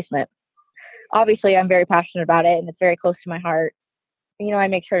sibling placement. Obviously, I'm very passionate about it, and it's very close to my heart. I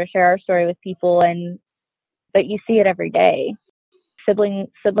make sure to share our story with people, but you see it every day. Siblings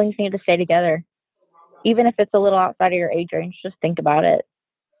need to stay together, even if it's a little outside of your age range. Just think about it,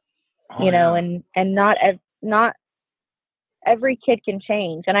 and not every kid can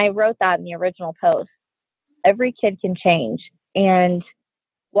change. And I wrote that in the original post. Every kid can change, and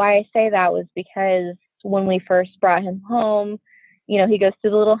why I say that was because when we first brought him home, he goes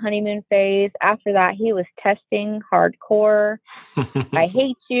through the little honeymoon phase. After that, he was testing hardcore. I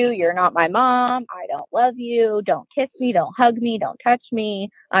hate you. You're not my mom. I don't love you. Don't kiss me. Don't hug me. Don't touch me.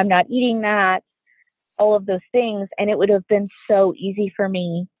 I'm not eating that. All of those things. And it would have been so easy for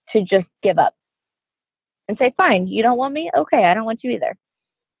me to just give up and say, fine, you don't want me? Okay, I don't want you either.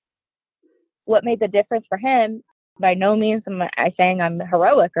 What made the difference for him, by no means am I saying I'm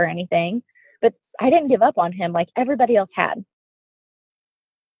heroic or anything, but I didn't give up on him like everybody else had.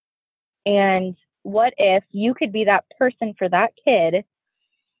 And what if you could be that person for that kid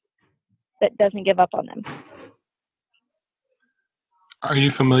that doesn't give up on them? Are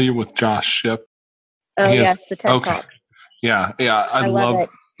you familiar with Josh Shipp? Oh, yes, the TED Talk. Yeah.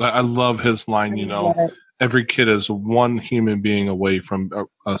 I love his line, every kid is one human being away from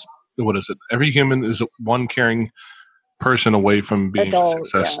what is it? Every human is one caring person away from being a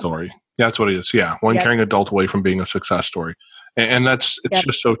success story. Yeah, that's what it is. Yeah, one caring adult away from being a success story. And it's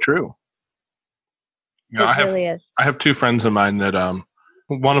just so true. I have 2 friends of mine that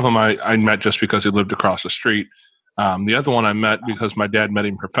one of them I met just because he lived across the street. The other one I met because my dad met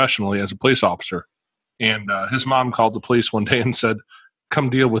him professionally as a police officer. And his mom called the police one day and said, come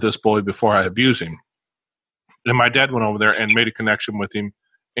deal with this boy before I abuse him. And my dad went over there and made a connection with him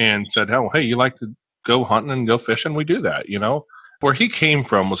and said, "Oh, hey, you like to go hunting and go fishing? We do that." Where he came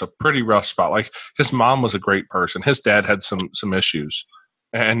from was a pretty rough spot. Like, his mom was a great person. His dad had some issues,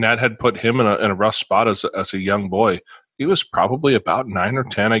 and that had put him in a rough spot as a young boy. He was probably about 9 or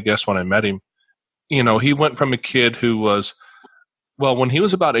 10, I guess, when I met him. He went from a kid who was, well, when he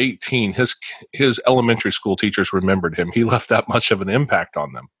was about 18, his elementary school teachers remembered him. He left that much of an impact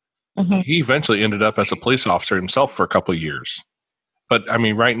on them. Mm-hmm. He eventually ended up as a police officer himself for a couple of years. But I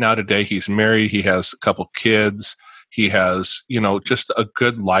mean, right now today, he's married. He has a couple kids. He has, just a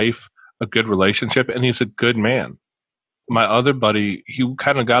good life, a good relationship, and he's a good man. My other buddy, he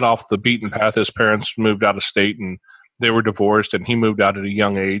kind of got off the beaten path. His parents moved out of state and they were divorced, and he moved out at a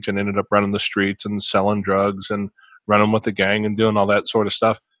young age and ended up running the streets and selling drugs and running with the gang and doing all that sort of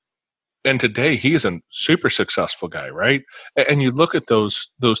stuff. And today he's a super successful guy, right? And you look at those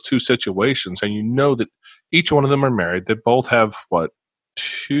two situations, and you know that each one of them are married. They both have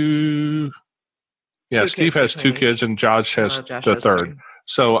two. Yeah, Steve has 2 kids, and Josh has the third. 3.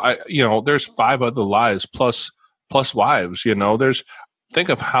 So there's 5 other lives plus wives. Think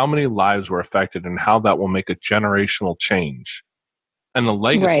of how many lives were affected and how that will make a generational change, and the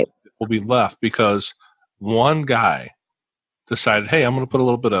legacy will be left because one guy decided, hey, I'm going to put a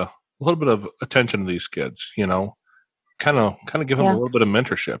little bit of attention to these kids. Kind of give them a little bit of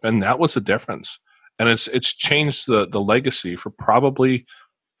mentorship, and that was the difference. And it's changed the legacy for probably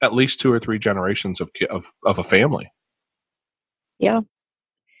at least 2 or 3 generations of a family. Yeah.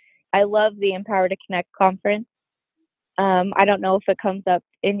 I love the Empower to Connect conference. I don't know if it comes up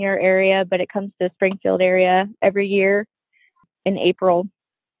in your area, but it comes to the Springfield area every year in April.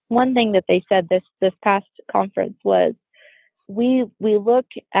 One thing that they said this past conference was we look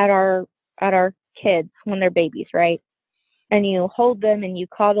at our kids when they're babies, right? And you hold them and you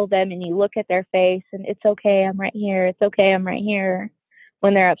coddle them and you look at their face and it's okay, I'm right here. It's okay, I'm right here.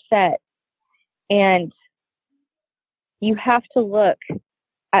 When they're upset. And you have to look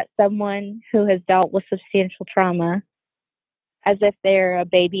at someone who has dealt with substantial trauma as if they're a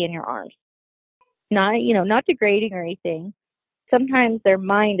baby in your arms. Not degrading or anything. Sometimes their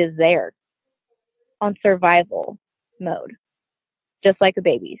mind is there on survival mode, just like a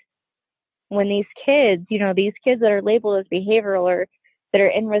baby's. When these kids that are labeled as behavioral or that are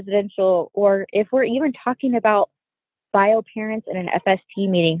in residential, or if we're even talking about bio parents in an FST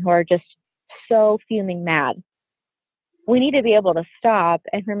meeting who are just so fuming mad, we need to be able to stop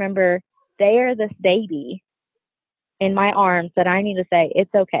and remember they are this baby in my arms that I need to say,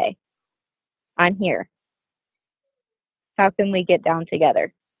 it's okay. I'm here. How can we get down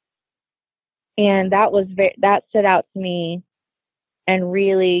together? And that stood out to me and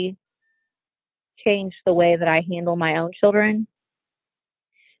really changed the way that I handle my own children.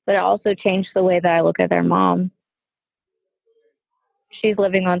 But it also changed the way that I look at their mom. She's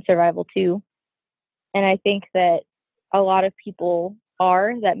living on survival too. And I think that a lot of people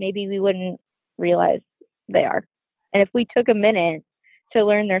are that maybe we wouldn't realize they are. And if we took a minute to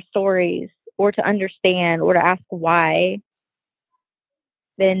learn their stories or to understand or to ask why,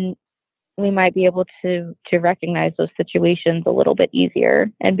 then we might be able to recognize those situations a little bit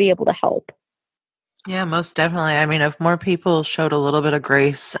easier and be able to help. Yeah, most definitely. I mean, if more people showed a little bit of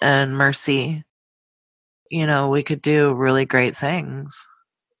grace and mercy, we could do really great things.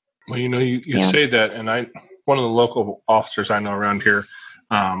 Well, you say that, and one of the local officers I know around here,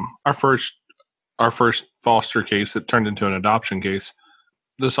 our first foster case that turned into an adoption case,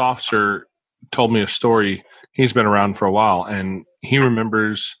 this officer told me a story. He's been around for a while, and he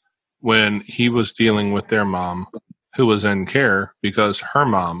remembers when he was dealing with their mom who was in care because her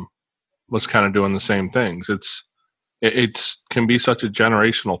mom was kind of doing the same things. It can be such a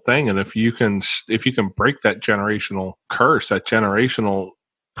generational thing, and if you can break that generational curse, that generational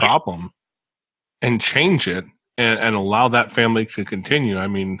problem, and change it and allow that family to continue, I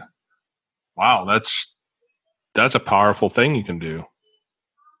mean, wow, that's a powerful thing you can do.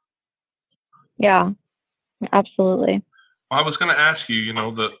 Yeah, absolutely. I was going to ask you,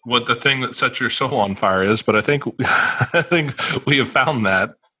 what the thing that sets your soul on fire is, but I think we have found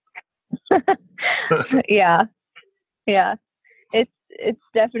that. Yeah. It's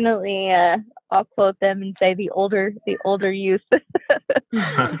definitely. I'll quote them and say the older youth.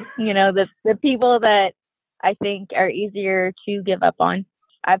 The people that I think are easier to give up on.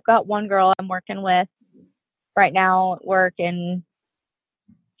 I've got one girl I'm working with right now at work, and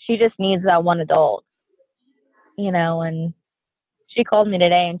she just needs that one adult. And she called me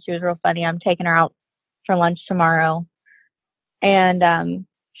today and she was real funny. I'm taking her out for lunch tomorrow. And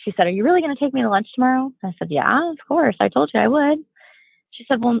she said, "Are you really going to take me to lunch tomorrow?" I said, "Yeah, of course. I told you I would." She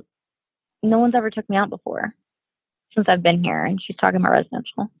said, "Well, no one's ever took me out before." since I've been here. And she's talking about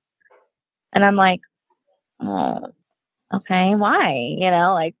residential. And I'm like, oh, okay, why? You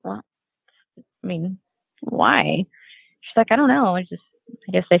know, like, well, I mean, why? She's like, I don't know. I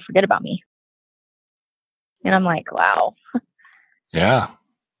guess they forget about me. And I'm like, wow. Yeah.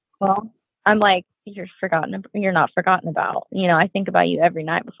 Well, I'm like, you're not forgotten about. You know, I think about you every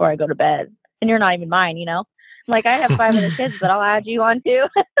night before I go to bed. And you're not even mine, you know? Like, I have 5 other kids that I'll add you on too.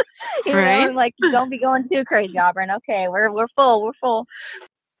 You right? know, I'm like, don't be going too crazy, Auburn. Okay, we're full.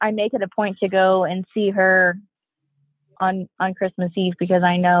 I make it a point to go and see her on Christmas Eve because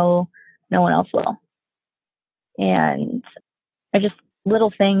I know no one else will. And just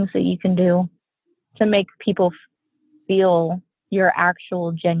little things that you can do to make people feel your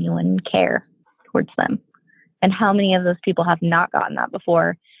actual genuine care towards them. And how many of those people have not gotten that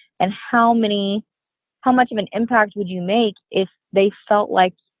before? And how much of an impact would you make if they felt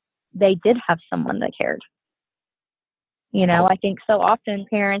like they did have someone that cared? You know, I think so often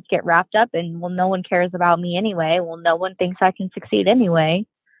parents get wrapped up in, well, no one cares about me anyway. Well, no one thinks I can succeed anyway.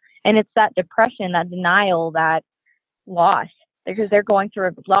 And it's that depression, that denial, that loss, because they're going through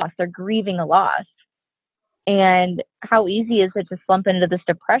a loss. They're grieving a loss. And how easy is it to slump into this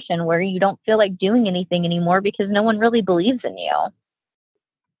depression where you don't feel like doing anything anymore because no one really believes in you?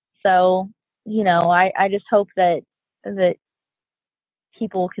 So, you know, I just hope that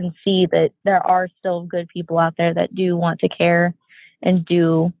people can see that there are still good people out there that do want to care and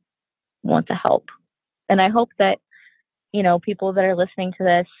do want to help. And I hope that, you know, people that are listening to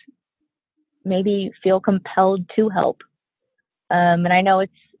this maybe feel compelled to help. And I know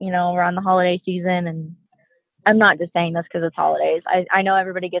it's, you know, around the holiday season, and I'm not just saying this because it's holidays. I know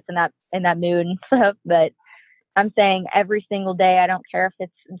everybody gets in that mood and stuff, but I'm saying every single day, I don't care if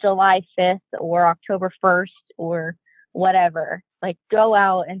it's July 5th or October 1st or whatever, like, go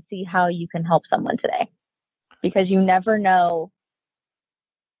out and see how you can help someone today, because you never know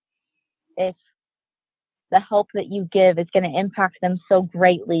if the help that you give is going to impact them so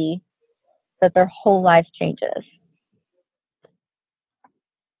greatly that their whole life changes.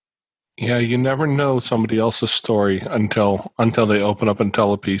 Yeah, you never know somebody else's story until they open up and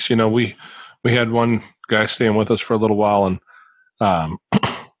tell a piece. You know, we had one guy staying with us for a little while, and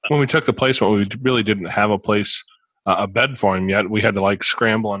when we took the placement, we really didn't have a bed for him yet. We had to like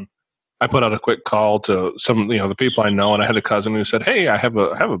scramble, and I put out a quick call to some, you know, the people I know, and I had a cousin who said, "Hey, I have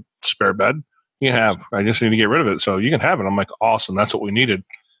a spare bed. I just need to get rid of it, so you can have it." I'm like, "Awesome, that's what we needed."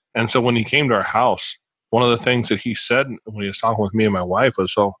 And so when he came to our house, one of the things that he said when he was talking with me and my wife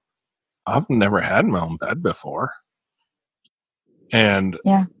was, "So I've never had my own bed before," and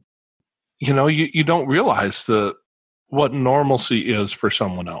yeah. You know, you don't realize what normalcy is for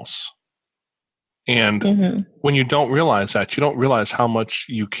someone else. And when you don't realize that, you don't realize how much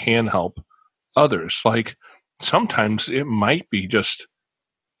you can help others. Like, sometimes it might be just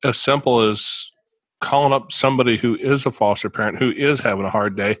as simple as calling up somebody who is a foster parent, who is having a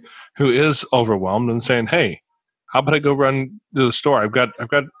hard day, who is overwhelmed, and saying, "Hey, how about I go run to the store? I've got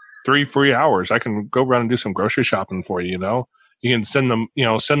 3 free hours. I can go run and do some grocery shopping for you." You know, you can send them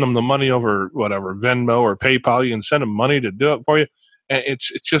the money over whatever, Venmo or PayPal. You can send them money to do it for you. And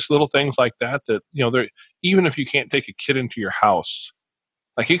it's just little things like that, you know, even if you can't take a kid into your house,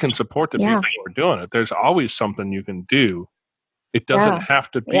 like, you can support the people who are doing it. There's always something you can do. It doesn't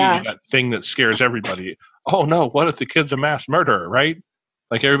have to be that thing that scares everybody. Oh no, what if the kid's a mass murderer, right?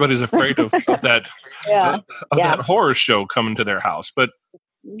 Like, everybody's afraid of that that horror show coming to their house. But,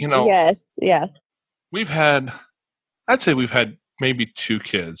 you know, yes. I'd say we've had maybe 2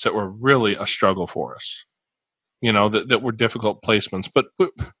 kids that were really a struggle for us, you know, that were difficult placements, but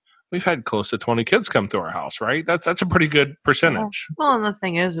we've had close to 20 kids come to our house, right? That's a pretty good percentage. Well, and the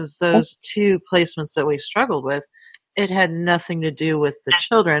thing is those 2 placements that we struggled with, it had nothing to do with the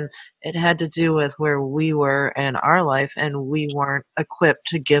children. It had to do with where we were in our life, and we weren't equipped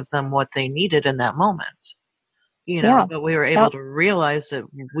to give them what they needed in that moment. You know, but we were able to realize that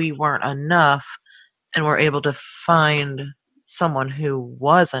we weren't enough, and we're able to find someone who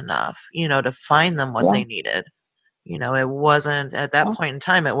was enough, you know, to find them what they needed. You know, it wasn't, at that point in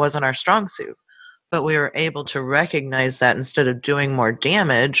time, it wasn't our strong suit, but we were able to recognize that instead of doing more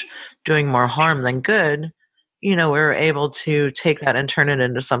damage, doing more harm than good, you know, we were able to take that and turn it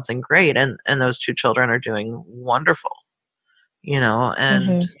into something great. And those 2 children are doing wonderful, you know,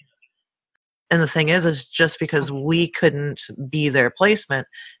 and the thing is just because we couldn't be their placement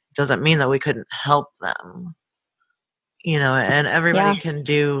doesn't mean that we couldn't help them, you know, and everybody can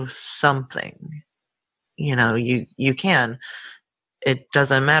do something, you know, you can. It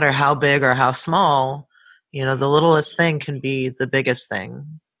doesn't matter how big or how small, you know, the littlest thing can be the biggest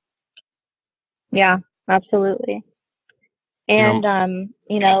thing. Yeah, absolutely. And,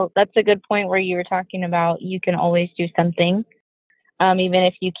 that's a good point where you were talking about you can always do something, even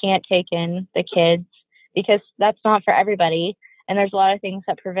if you can't take in the kids, because that's not for everybody. And there's a lot of things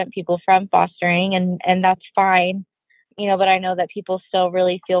that prevent people from fostering, and that's fine, but I know that people still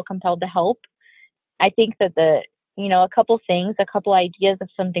really feel compelled to help. I think that a couple things, a couple ideas of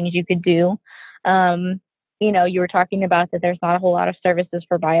some things you could do. You were talking about that there's not a whole lot of services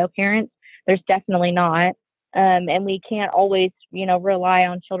for bio parents. There's definitely not. And we can't always, rely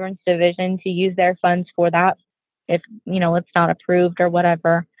on Children's Division to use their funds for that if, it's not approved or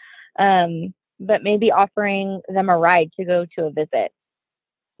whatever. But maybe offering them a ride to go to a visit,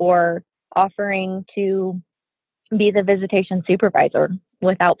 or offering to be the visitation supervisor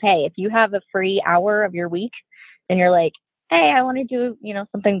without pay. If you have a free hour of your week, then you're like, hey, I want to do,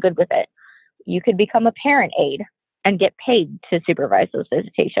 something good with it. You could become a parent aide and get paid to supervise those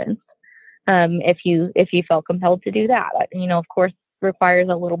visitations. If you felt compelled to do that, of course, requires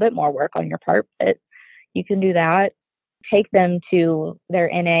a little bit more work on your part, but you can do that. Take them to their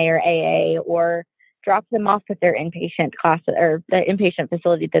NA or AA, or drop them off at their inpatient class or the inpatient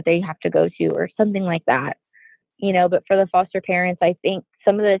facility that they have to go to, or something like that. But for the foster parents, I think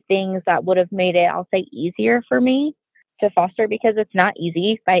some of the things that would have made it, I'll say, easier for me to foster, because it's not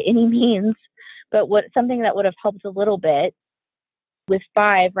easy by any means, but something that would have helped a little bit with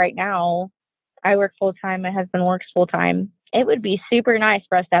 5 right now. I work full time. My husband works full time. It would be super nice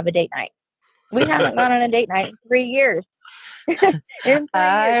for us to have a date night. We haven't gone on a date night in 3 years.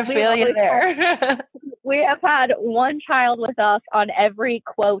 I feel you there. We have had one child with us on every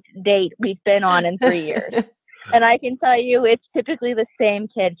quote date we've been on in 3 years. And I can tell you, it's typically the same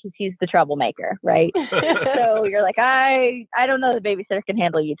kid because he's the troublemaker, right? So you're like, I don't know, the babysitter can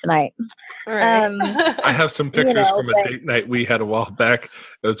handle you tonight. Right. I have some pictures from a date night we had a while back.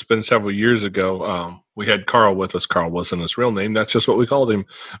 It's been several years ago. We had Carl with us. Carl wasn't his real name. That's just what we called him.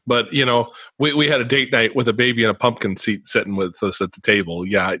 But, we had a date night with a baby in a pumpkin seat sitting with us at the table.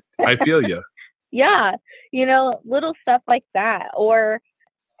 Yeah, I feel you. Yeah, little stuff like that. Or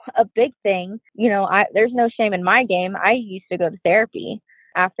a big thing, there's no shame in my game. I used to go to therapy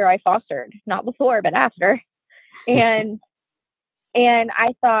after I fostered, not before, but after. And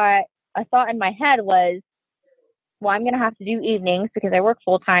I thought in my head was, well, I'm going to have to do evenings because I work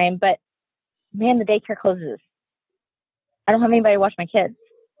full time, but man, the daycare closes. I don't have anybody to watch my kids.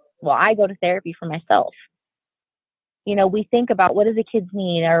 Well, I go to therapy for myself. We think about, what do the kids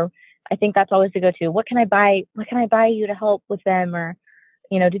need? Or I think that's always the go-to. What can I buy you to help with them? Or,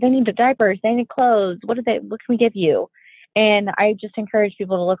 do they need diapers? Do they need clothes? What can we give you? And I just encourage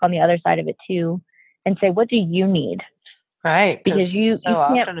people to look on the other side of it too and say, what do you need? Right. Because you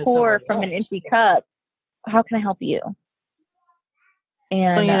can't pour from an empty cup. How can I help you?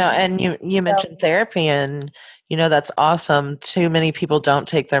 And, and you mentioned therapy, and, that's awesome. Too many people don't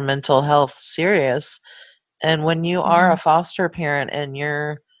take their mental health serious. And when you are a foster parent and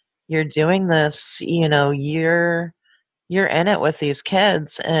you're doing this, you're in it with these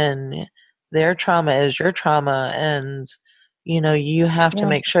kids, and their trauma is your trauma. And, you have to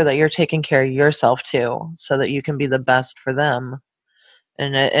make sure that you're taking care of yourself too, so that you can be the best for them.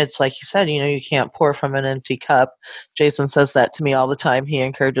 And it's like you said, you can't pour from an empty cup. Jason says that to me all the time. He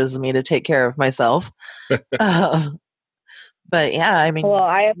encourages me to take care of myself. But yeah,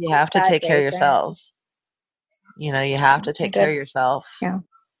 you have to take care of yourselves. You have to take care of yourself. Yeah.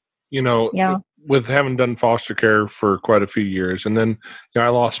 With having done foster care for quite a few years, and then I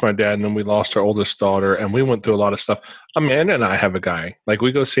lost my dad, and then we lost our oldest daughter, and we went through a lot of stuff. Amanda and I have a guy, like,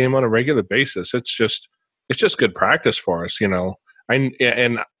 we go see him on a regular basis. It's just good practice for us, And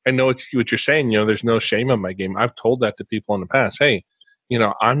I know what you're saying. There's no shame in my game. I've told that to people in the past. Hey,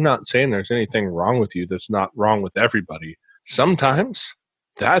 I'm not saying there's anything wrong with you that's not wrong with everybody. Sometimes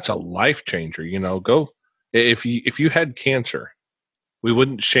that's a life changer. Go, if you had cancer, we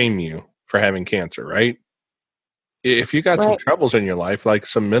wouldn't shame you for having cancer, right? If you got some troubles in your life, like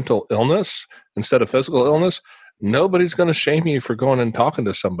some mental illness instead of physical illness, nobody's going to shame you for going and talking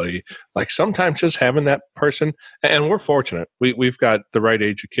to somebody. Like, sometimes just having that person, and we're fortunate. We've got the right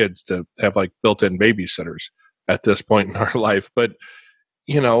age of kids to have like built-in babysitters at this point in our life. But,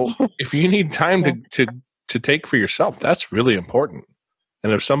 if you need time to take for yourself, that's really important.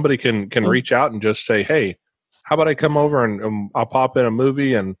 And if somebody can reach out and just say, hey, how about I come over and I'll pop in a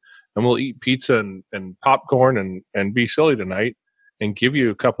movie and we'll eat pizza and popcorn and be silly tonight, and give you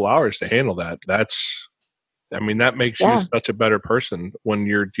a couple hours to handle that. That makes you such a better person when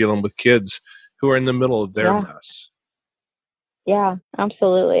you're dealing with kids who are in the middle of their mess. Yeah,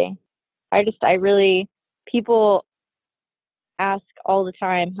 absolutely. People ask all the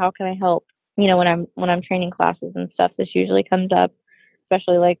time, how can I help? when I'm training classes and stuff, this usually comes up,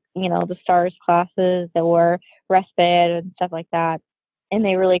 especially like, the STARS classes or respite and stuff like that. And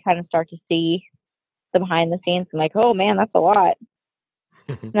they really kind of start to see the behind the scenes. I'm like, oh man, that's a lot.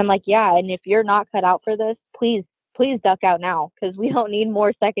 And I'm like, yeah. And if you're not cut out for this, please duck out now, because we don't need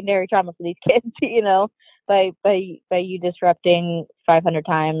more secondary trauma for these kids, by you disrupting 500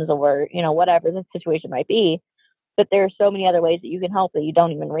 times or, whatever the situation might be. But there are so many other ways that you can help that you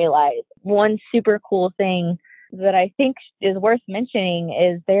don't even realize. One super cool thing that I think is worth mentioning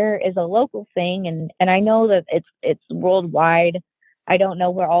is there is a local thing, and I know that it's worldwide. I don't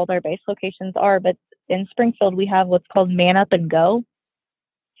know where all their base locations are, but in Springfield we have what's called Man Up and Go.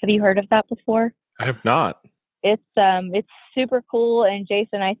 Have you heard of that before? I have not. It's super cool, and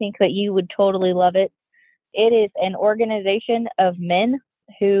Jason, I think that you would totally love it. It is an organization of men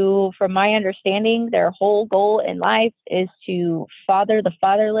who, from my understanding, their whole goal in life is to father the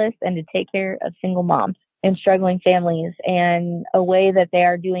fatherless and to take care of single moms and struggling families. And a way that they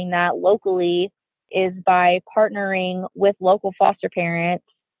are doing that locally is by partnering with local foster parents.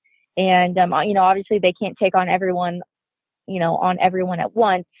 And, obviously they can't take on everyone at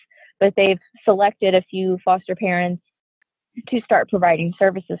once, but they've selected a few foster parents to start providing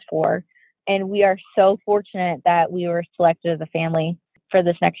services for. And we are so fortunate that we were selected as a family for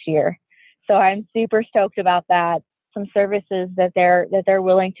this next year. So I'm super stoked about that. Some services that they're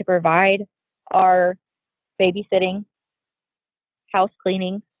willing to provide are babysitting, house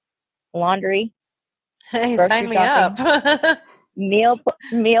cleaning, laundry, hey, sign me shopping, up. meal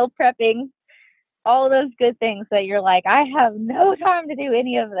prepping, all of those good things that you're like, I have no time to do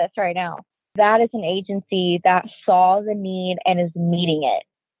any of this right now. That is an agency that saw the need and is meeting it.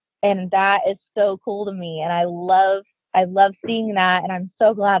 And that is so cool to me. And I love seeing that. And I'm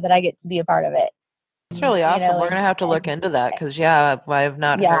so glad that I get to be a part of it. It's really awesome. We're going to have to look into that because, I have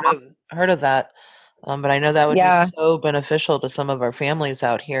not heard of that. But I know that would be so beneficial to some of our families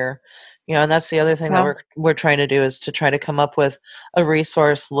out here. And that's the other thing that we're trying to do is to try to come up with a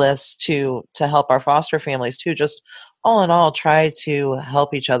resource list to help our foster families too. Just all in all, try to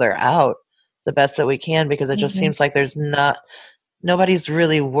help each other out the best that we can, because it just seems like nobody's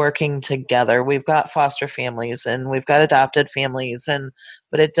really working together. We've got foster families and we've got adopted families,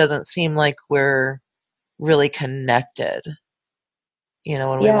 but it doesn't seem like we're really connected. We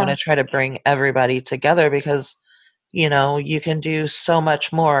want to try to bring everybody together because, you can do so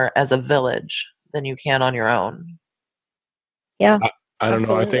much more as a village than you can on your own. Yeah. I don't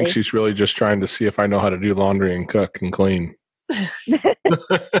know. I think she's really just trying to see if I know how to do laundry and cook and clean.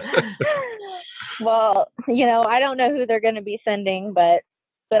 Well, I don't know who they're going to be sending, but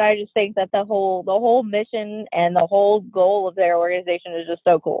I just think that the whole mission and the whole goal of their organization is just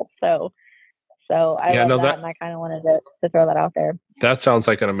so cool. So I love that, and I kind of wanted to throw that out there. That sounds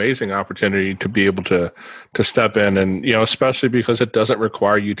like an amazing opportunity to be able to step in, and especially because it doesn't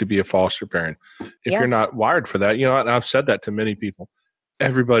require you to be a foster parent. If you're not wired for that, and I've said that to many people.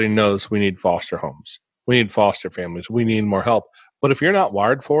 Everybody knows we need foster homes, we need foster families, we need more help. But if you're not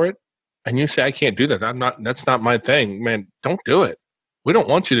wired for it, and you say I can't do that, that's not my thing, man, don't do it. We don't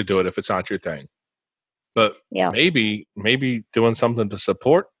want you to do it if it's not your thing. But maybe doing something to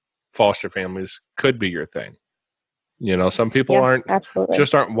support foster families could be your thing. Some people aren't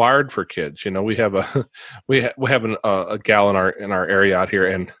wired for kids. We have a gal in our area out here,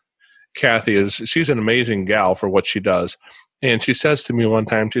 and Kathy she's an amazing gal for what she does. And she says to me one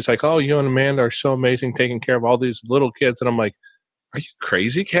time, she's like, "Oh, you and Amanda are so amazing taking care of all these little kids." And I'm like, "Are you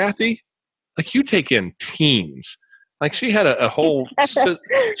crazy, Kathy? Like, you take in teens." Like, she had a whole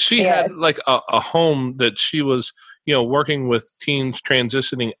had like a home that she was working with teens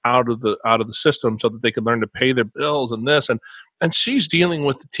transitioning out of the system so that they could learn to pay their bills and this, and she's dealing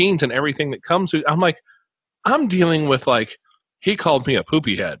with the teens and everything that comes. I'm like, I'm dealing with, like, he called me a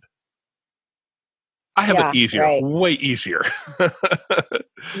poopy head. I have it easier, way easier.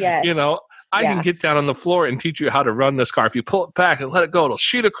 I can get down on the floor and teach you how to run this car. If you pull it back and let it go, it'll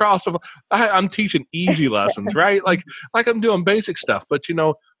shoot across. I'm teaching easy lessons, right? Like I'm doing basic stuff. But,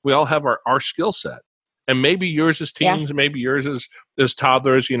 we all have our skill set. And maybe yours is teens, maybe yours is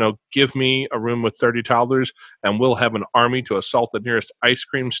toddlers. Give me a room with 30 toddlers and we'll have an army to assault the nearest ice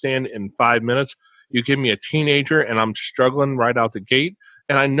cream stand in 5 minutes. You give me a teenager and I'm struggling right out the gate.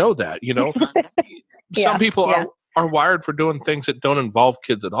 And I know that, some people are wired for doing things that don't involve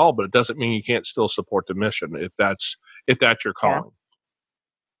kids at all, but it doesn't mean you can't still support the mission if that's your calling.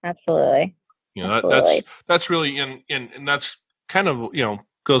 Yeah. Absolutely. That's really and that's kind of,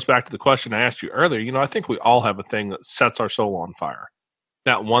 goes back to the question I asked you earlier. I think we all have a thing that sets our soul on fire.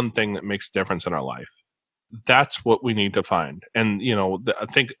 That one thing that makes a difference in our life. that's what we need to find. And, I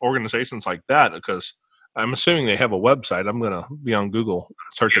think organizations like that, because I'm assuming they have a website. I'm going to be on Google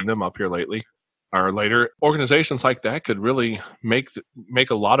searching them up here lately or later. Organizations like that could really make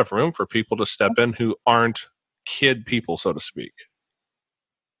a lot of room for people to step in who aren't kid people, so to speak.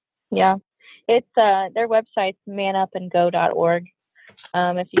 Yeah. It's their website's manupandgo.org.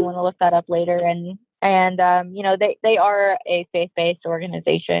 If you want to look that up later. And they are a faith-based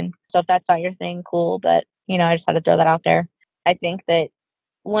organization. So if that's not your thing, cool. But, I just had to throw that out there. I think that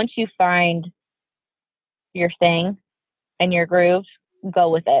once you find your thing and your groove, go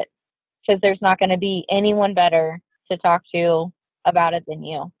with it. Because there's not going to be anyone better to talk to about it than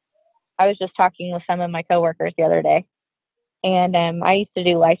you. I was just talking with some of my coworkers the other day. And I used to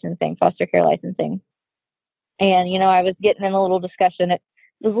do licensing, foster care licensing. And, I was getting in a little discussion. It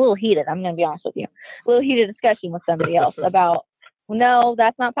was a little heated. I'm going to be honest with you. A little heated discussion with somebody else about, no,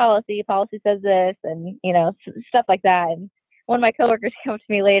 that's not policy. Policy says this and, stuff like that. And one of my coworkers came up to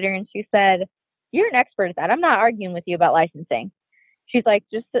me later and she said, you're an expert at that. I'm not arguing with you about licensing. She's like,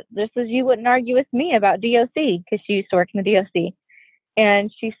 just as you wouldn't argue with me about DOC, because she used to work in the DOC.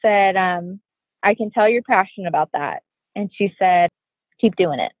 And she said, I can tell you're passionate about that. And she said, keep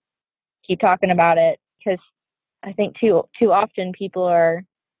doing it. Keep talking about it. Because I think too often people are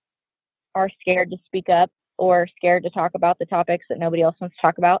scared to speak up or scared to talk about the topics that nobody else wants to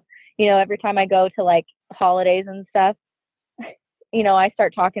talk about. Every time I go to like holidays and stuff, I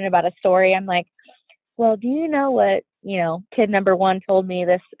start talking about a story. I'm like, well, do you know what, kid number one told me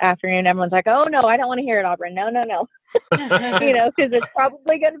this afternoon? Everyone's like, oh no, I don't want to hear it, Auburn. No. Because it's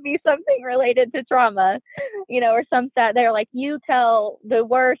probably going to be something related to trauma, or some sad, they're like, you tell the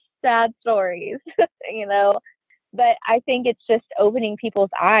worst sad stories, but I think it's just opening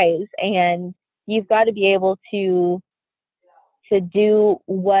people's eyes, and you've got to be able to do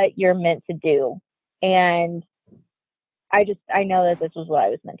what you're meant to do. And I know that this was what I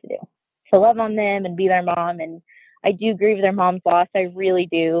was meant to do, to love on them and be their mom. And I do grieve their mom's loss. I really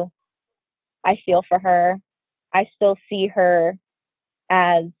do. I feel for her. I still see her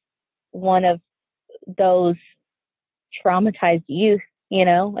as one of those traumatized youth, in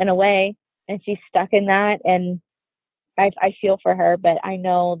a way. And she's stuck in that. And I feel for her, but I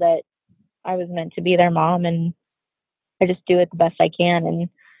know that I was meant to be their mom, and I just do it the best I can. And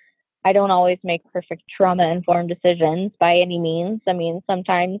I don't always make perfect trauma-informed decisions by any means. I mean,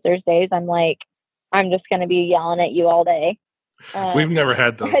 sometimes there's days I'm like, I'm just going to be yelling at you all day. We've never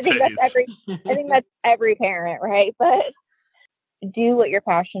had those I think days. I think that's every parent, right? But do what you're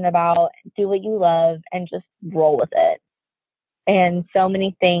passionate about, do what you love, and just roll with it. And so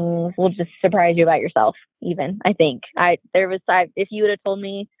many things will just surprise you about yourself, even. I think. If you would have told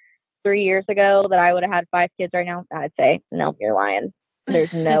me 3 years ago that I would have had 5 kids right now, I'd say, no, you're lying.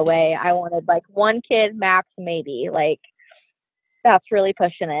 There's no way. I wanted like 1 kid max, maybe. Like, that's really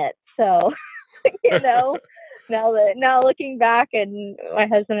pushing it. So, now looking back, and my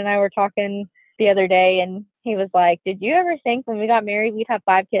husband and I were talking the other day, and he was like, did you ever think when we got married we'd have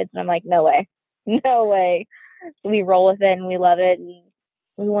 5 kids? And I'm like, no way. We roll with it and we love it, and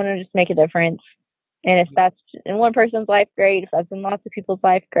we want to just make a difference. And if that's in one person's life, great. If that's in lots of people's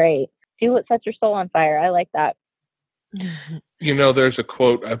life, great. Do what sets your soul on fire. I like that. There's a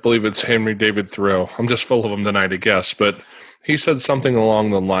quote, I believe it's Henry David Thoreau. I'm just full of them tonight, I guess. But he said something along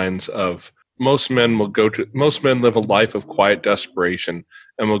the lines of, most men live a life of quiet desperation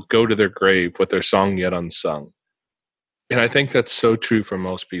and will go to their grave with their song yet unsung. And I think that's so true for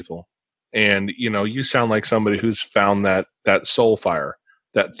most people. And, you sound like somebody who's found that soul fire,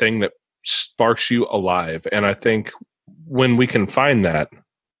 that thing that sparks you alive. And I think when we can find that,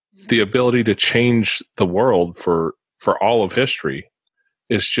 the ability to change the world for all of history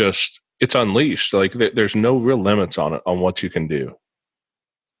is just, it's unleashed. Like there's no real limits on it, on what you can do.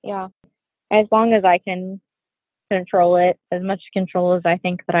 Yeah. As long as I can control it, as much control as I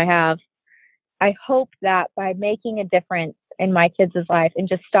think that I have, I hope that by making a difference in my kids' life and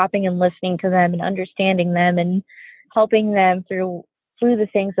just stopping and listening to them and understanding them and helping them through the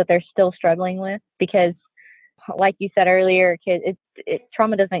things that they're still struggling with, because like you said earlier,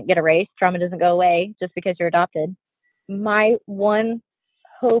 trauma doesn't get erased. Trauma doesn't go away just because you're adopted. My one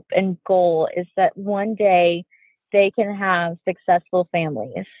hope and goal is that one day they can have successful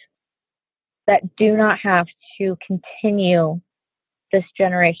families that do not have to continue this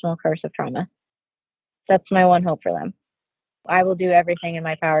generational curse of trauma. That's my one hope for them. I will do everything in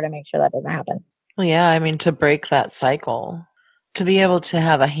my power to make sure that doesn't happen. Well, yeah, I mean, to break that cycle, to be able to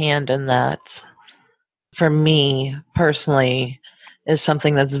have a hand in that, for me personally, is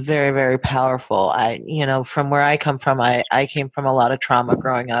something that's very, very powerful. From where I come from, I came from a lot of trauma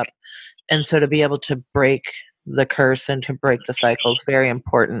growing up, And so to be able to break the curse and to break the cycle is very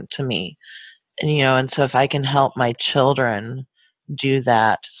important to me. And, and so if I can help my children do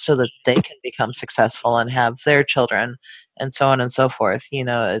that so that they can become successful and have their children and so on and so forth,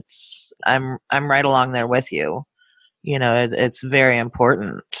 I'm right along there with you. It's very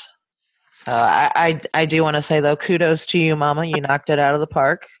important. So I do want to say, though, kudos to you, Mama. You knocked it out of the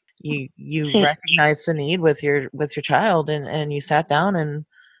park. You recognized a need with your child, and you sat down and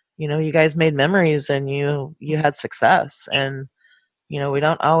you guys made memories and you had success. And we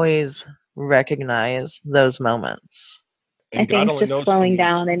don't always recognize those moments. And I think it's just slowing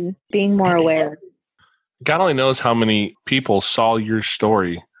down and being more aware. God only knows how many people saw your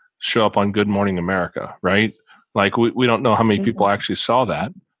story show up on Good Morning America, right? Like we don't know how many people actually saw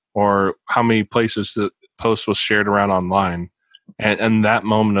that, or how many places the post was shared around online. And that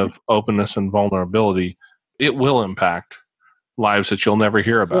moment of openness and vulnerability, it will impact lives that you'll never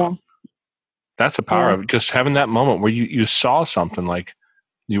hear about. Yeah. That's the power of just having that moment where you saw something, like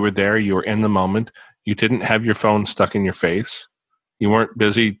you were there, you were in the moment, you didn't have your phone stuck in your face. You weren't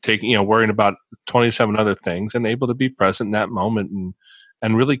busy worrying about 27 other things, and able to be present in that moment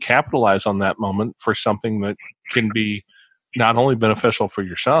and really capitalize on that moment for something that can be not only beneficial for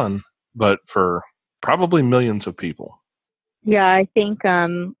your son, but for probably millions of people. Yeah, I think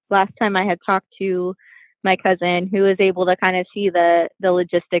last time I had talked to my cousin, who was able to kind of see the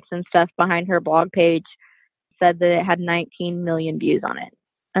logistics and stuff behind her blog page, said that it had 19 million views on it.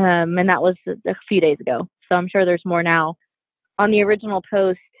 And that was a few days ago. So I'm sure there's more now. On the original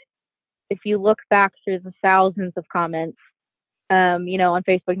post, if you look back through the thousands of comments, on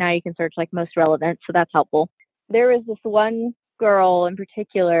Facebook now you can search like most relevant, so that's helpful. There was this one girl in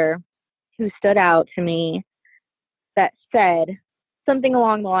particular who stood out to me that said something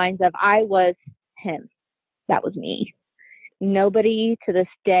along the lines of, I was him. That was me. Nobody to this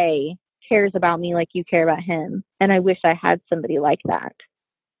day cares about me like you care about him. And I wish I had somebody like that.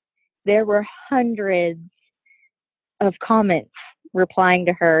 There were hundreds of comments replying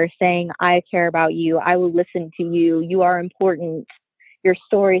to her saying, I care about you. I will listen to you. You are important. Your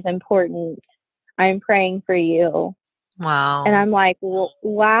story is important. I'm praying for you. Wow. And I'm like, well,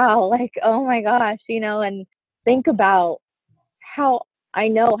 wow, like, oh my gosh, and think about how I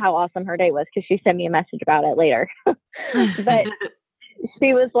know how awesome her day was, because she sent me a message about it later. But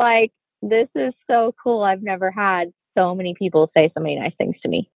she was like, this is so cool. I've never had so many people say so many nice things to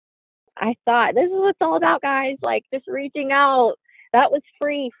me. I thought, this is what it's all about, guys. Like, just reaching out. That was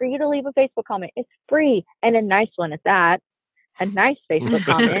free for you to leave a Facebook comment. It's free, and a nice one at that. A nice Facebook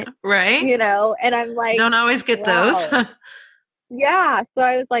comment. Right. And I'm like, don't always get those. Yeah. So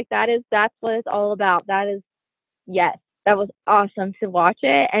I was like, that's what it's all about. That is, yes, that was awesome to watch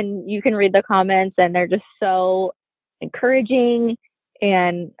it. And you can read the comments, and they're just so encouraging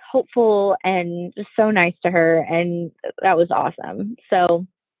and hopeful and just so nice to her. And that was awesome. So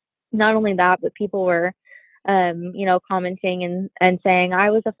not only that, but people were, commenting and saying, I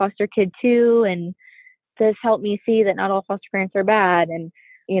was a foster kid too. And this helped me see that not all foster parents are bad. And,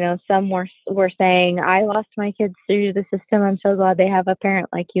 some were saying, I lost my kids through the system. I'm so glad they have a parent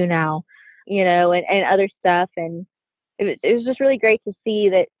like you now, and other stuff. And it was just really great to see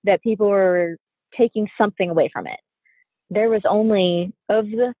that people were taking something away from it. There was only, of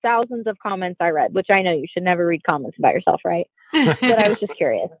the thousands of comments I read, which I know you should never read comments about yourself, right? But I was just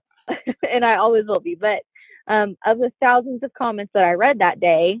curious. And I always will be. But of the thousands of comments that I read that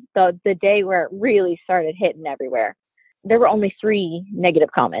day, the day where it really started hitting everywhere, there were only 3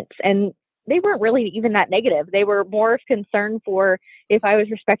 negative comments. And they weren't really even that negative. They were more of concern for if I was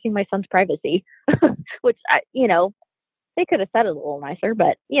respecting my son's privacy, which, they could have said it a little nicer,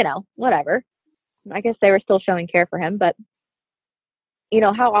 but, whatever. I guess they were still showing care for him. But,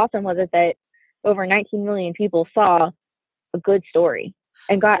 how awesome was it that over 19 million people saw a good story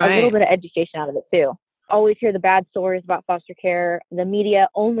and got a little bit of education out of it too. Always hear the bad stories about foster care. The media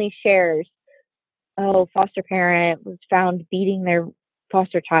only shares, foster parent was found beating their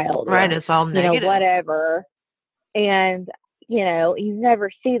foster child. Right. It's all negative. Whatever. And, you never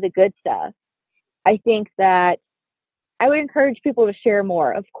see the good stuff. I think that I would encourage people to share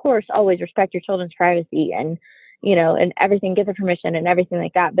more. Of course, always respect your children's privacy and, and everything, get the permission and everything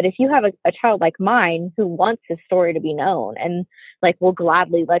like that. But if you have a child like mine who wants his story to be known and will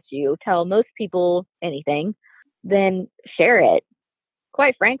gladly let you tell most people anything, then share it.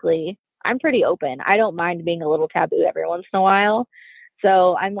 Quite frankly, I'm pretty open. I don't mind being a little taboo every once in a while.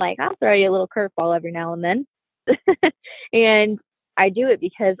 So I'm like, I'll throw you a little curveball every now and then. And I do it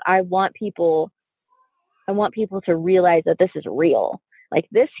because I want people to realize that this is real. Like,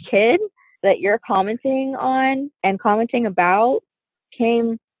 this kid that you're commenting on and commenting about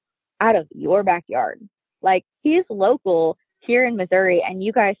came out of your backyard. Like, he's local here in Missouri, and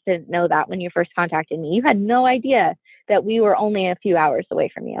you guys didn't know that when you first contacted me. You had no idea that we were only a few hours away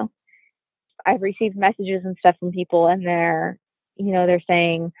from you. I've received messages and stuff from people, and they're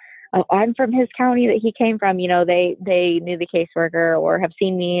saying, oh, I'm from his county that he came from. They knew the caseworker or have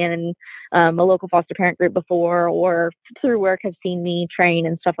seen me in a local foster parent group before, or through work have seen me train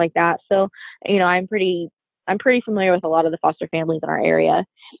and stuff like that. So, I'm pretty familiar with a lot of the foster families in our area,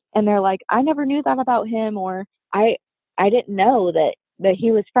 and they're like, I never knew that about him, or I didn't know that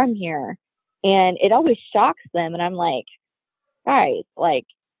he was from here. And it always shocks them. And I'm like, guys, like,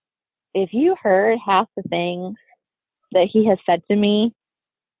 if you heard half the things that he has said to me,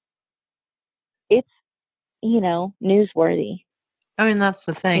 it's, newsworthy. I mean, that's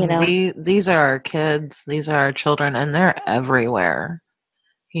the thing. These are our kids. These are our children, and they're everywhere.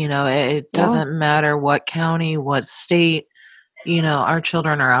 It doesn't matter what county, what state, our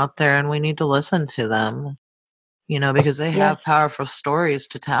children are out there, and we need to listen to them, because they have powerful stories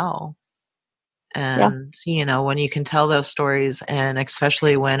to tell. And, when you can tell those stories, and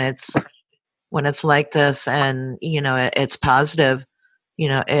especially when it's like this, and, it's positive,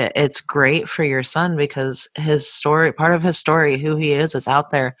 it's great for your son, because his story, part of his story, who he is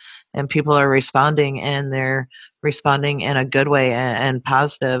out there, and people are responding, and they're responding in a good way and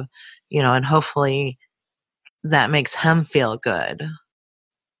positive, and hopefully that makes him feel good,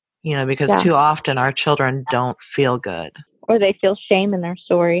 because too often our children don't feel good. Or they feel shame in their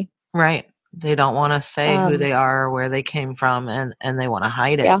story. Right. They don't want to say who they are, where they came from, and they want to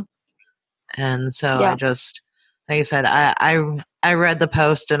hide it. Yeah. And so I just, like I said, I read the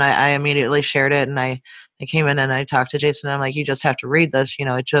post, and I immediately shared it, and I came in and I talked to Jason, and I'm like, you just have to read this.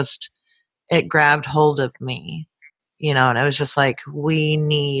 It grabbed hold of me, and it was just like, we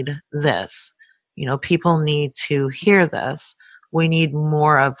need this. People need to hear this. We need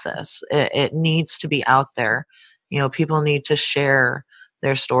more of this. It needs to be out there. People need to share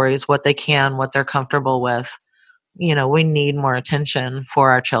their stories, what they can, what they're comfortable with. We need more attention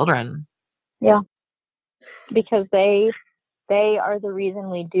for our children. Yeah. Because they are the reason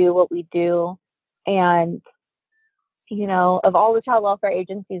we do what we do. And, of all the child welfare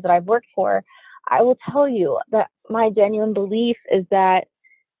agencies that I've worked for, I will tell you that my genuine belief is that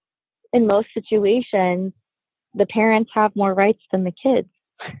in most situations, the parents have more rights than the kids.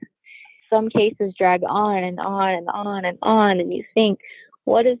 Some cases drag on and on and on and on, and you think,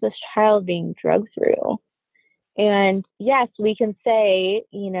 what is this child being drugged through? And yes, we can say,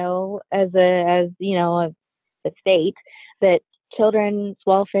 as a state, that children's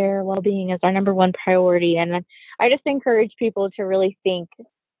welfare, well-being is our number one priority. And I just encourage people to really think,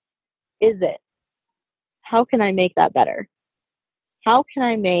 is it? How can I make that better? How can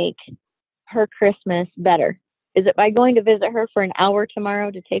I make her Christmas better? Is it by going to visit her for an hour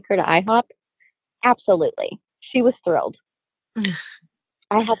tomorrow to take her to IHOP? Absolutely. She was thrilled.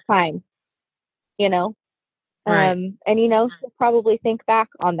 I have time, Right. And, she'll probably think back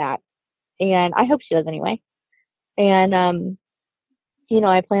on that. And I hope she does anyway. And,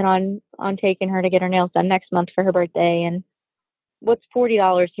 I plan on taking her to get her nails done next month for her birthday. And what's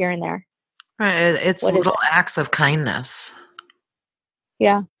 $40 here and there? Right. It's little acts of kindness.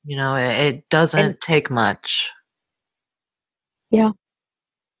 Yeah. It doesn't take much. Yeah.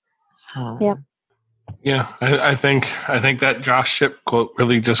 So. Yeah. Yeah, I think that Josh Shipp quote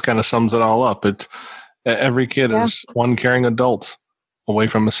really just kind of sums it all up. Every kid is one caring adult away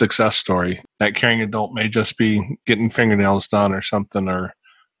from a success story. That caring adult may just be getting fingernails done or something, or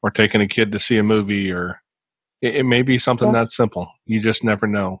taking a kid to see a movie, or it may be something that simple. You just never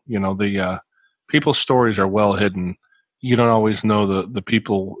know. The people's stories are well hidden. You don't always know the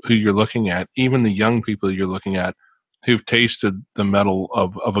people who you're looking at, even the young people you're looking at, who've tasted the metal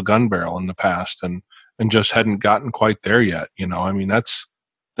of a gun barrel in the past and just hadn't gotten quite there yet.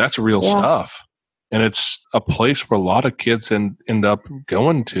 That's real stuff. And it's a place where a lot of kids end up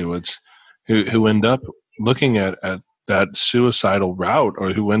going to. It's who end up looking at that suicidal route,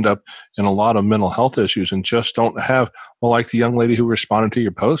 or who end up in a lot of mental health issues and just don't have, well, like the young lady who responded to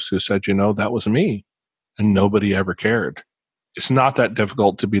your post who said, that was me, and nobody ever cared. It's not that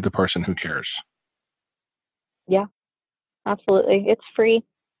difficult to be the person who cares. Yeah, absolutely. It's free.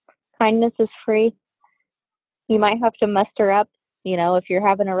 Kindness is free. You might have to muster up, if you're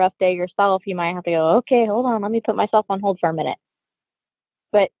having a rough day yourself, you might have to go, okay, hold on, let me put myself on hold for a minute.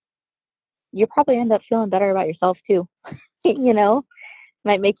 But you probably end up feeling better about yourself too.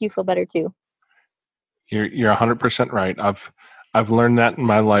 Might make you feel better too. You're 100% right. I've learned that in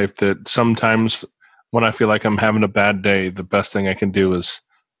my life, that sometimes when I feel like I'm having a bad day, the best thing I can do is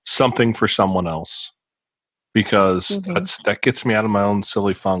something for someone else. because that gets me out of my own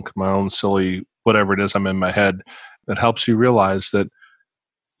silly funk, my own silly whatever it is I'm in my head. That helps you realize that,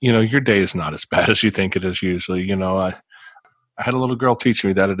 your day is not as bad as you think it is usually. I had a little girl teach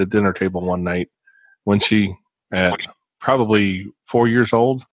me that at a dinner table one night when she, at probably 4 years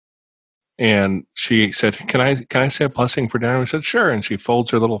old, and she said, can I say a blessing for dinner? I said, sure. And she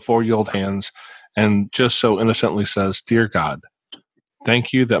folds her little 4-year-old hands and just so innocently says, Dear God,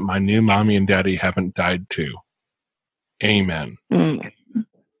 thank you that my new mommy and daddy haven't died too. Amen.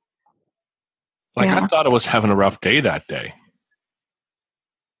 I thought I was having a rough day that day.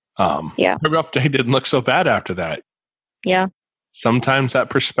 A rough day didn't look so bad after that. Yeah. Sometimes that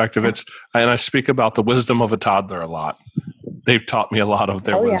perspective, and I speak about the wisdom of a toddler a lot. They've taught me a lot of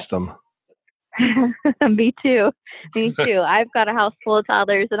their wisdom. Me too. I've got a house full of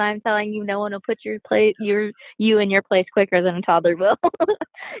toddlers, and I'm telling you, no one will put you in your place quicker than a toddler will.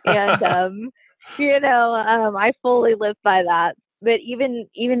 And I fully live by that. But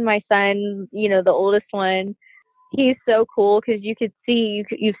even my son, the oldest one, he's so cool because you could see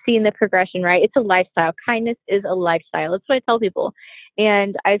you've seen the progression, right? It's a lifestyle. Kindness is a lifestyle. That's what I tell people.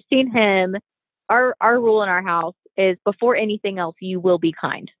 And I've seen him. Our rule in our house is before anything else, you will be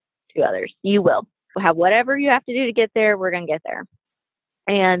kind to others. You will. We'll have whatever you have to do to get there. We're going to get there.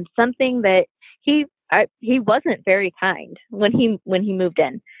 And something that he wasn't very kind when he moved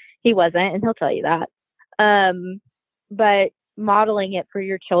in. He wasn't, and he'll tell you that. But modeling it for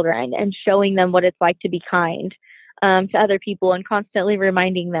your children and showing them what it's like to be kind to other people, and constantly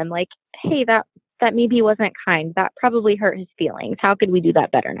reminding them, like, hey, that maybe wasn't kind. That probably hurt his feelings. How could we do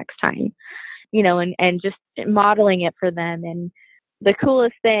that better next time? And just modeling it for them. And the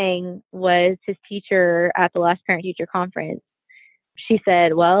coolest thing was his teacher at the last parent-teacher conference. She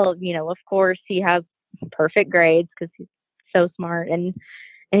said, well, of course he has perfect grades because he's so smart and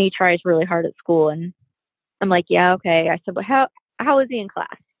he tries really hard at school. And I'm like, yeah, okay. I said, but how is he in class?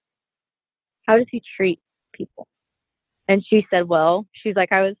 How does he treat people? And she said, well, she's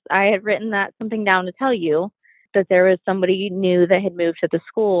like, I had written something down to tell you that there was somebody new that had moved to the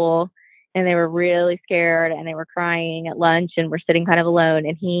school, and they were really scared and they were crying at lunch and were sitting kind of alone.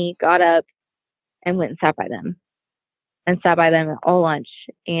 And he got up and went and sat by them all lunch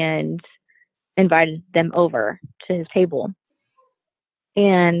and invited them over to his table.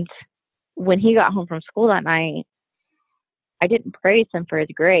 And when he got home from school that night, I didn't praise him for his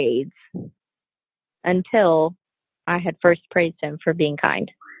grades until I had first praised him for being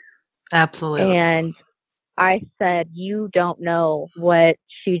kind. Absolutely. And I said, you don't know what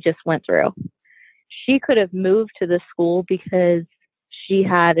she just went through. She could have moved to the school because she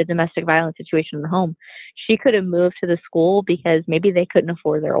had a domestic violence situation in the home. She could have moved to the school because maybe they couldn't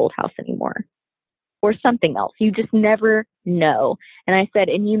afford their old house anymore or something else. You just never know. And I said,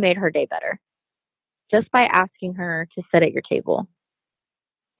 and you made her day better just by asking her to sit at your table.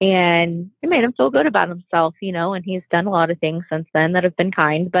 And it made him feel good about himself, and he's done a lot of things since then that have been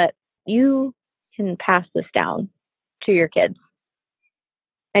kind, but you can pass this down to your kids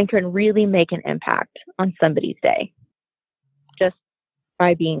and can really make an impact on somebody's day just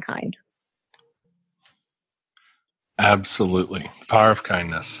by being kind. Absolutely. The power of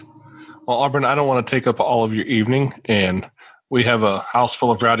kindness. Well, Auburn, I don't want to take up all of your evening, and we have a house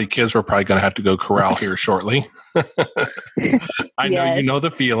full of rowdy kids we're probably going to have to go corral here shortly. I know you know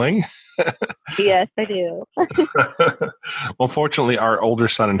the feeling. Yes, I do. Well, fortunately, our older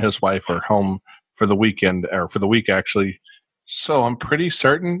son and his wife are home for the weekend, or for the week, actually. So I'm pretty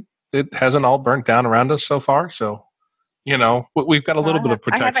certain it hasn't all burnt down around us so far. So, we've got a little bit of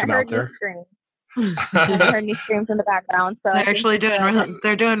protection out there. I haven't heard any screams in the background. So they're actually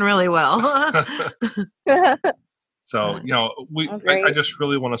doing really well. So, I just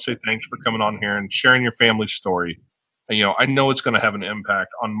really want to say thanks for coming on here and sharing your family story. I know it's going to have an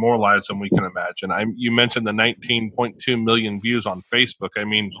impact on more lives than we can imagine. You mentioned the 19.2 million views on Facebook. I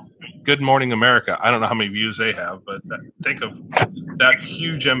mean, Good Morning America. I don't know how many views they have, but think of that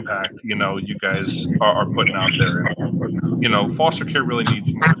huge impact, you guys are putting out there. And, foster care really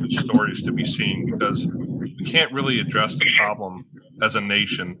needs more of these stories to be seen, because we can't really address the problem as a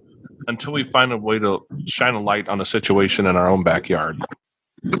nation until we find a way to shine a light on a situation in our own backyard.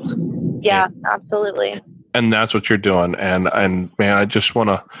 Yeah, absolutely. And that's what you're doing. And man, I just want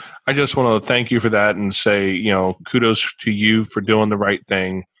to thank you for that and say, kudos to you for doing the right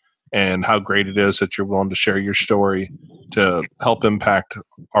thing, and how great it is that you're willing to share your story to help impact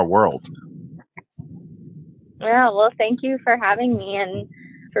our world. Yeah, well, thank you for having me and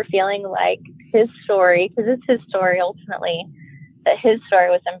for feeling like his story, because it's his story ultimately, that his story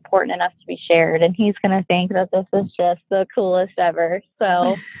was important enough to be shared, and he's going to think that this is just the coolest ever.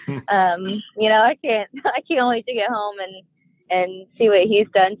 So, I can't wait to get home and see what he's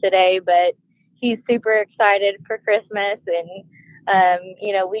done today, but he's super excited for Christmas. And,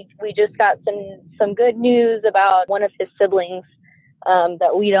 we just got some good news about one of his siblings,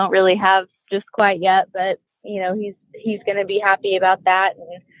 that we don't really have just quite yet, but, he's going to be happy about that.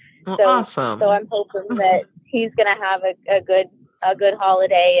 And awesome. So I'm hoping that he's going to have a good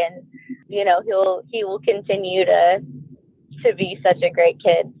holiday, and, he will continue to be such a great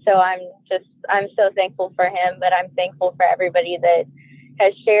kid. So I'm so thankful for him, but I'm thankful for everybody that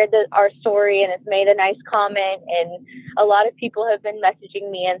has shared our story and has made a nice comment. And a lot of people have been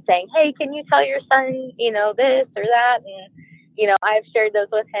messaging me and saying, hey, can you tell your son, this or that? And, I've shared those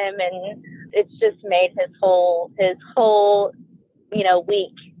with him, and it's just made his whole,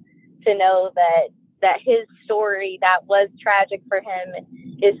 week to know that his story that was tragic for him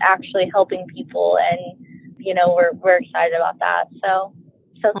is actually helping people. And, we're excited about that. So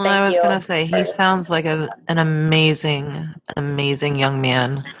thank you. I was going to say, he sounds like an amazing young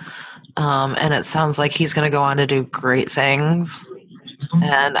man. And it sounds like he's going to go on to do great things.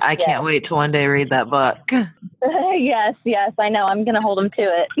 And I can't wait to one day read that book. Yes, I know. I'm going to hold him to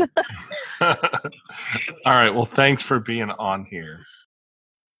it. All right. Well, thanks for being on here.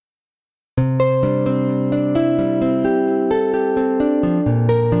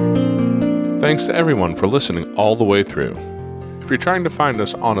 Thanks to everyone for listening all the way through. If you're trying to find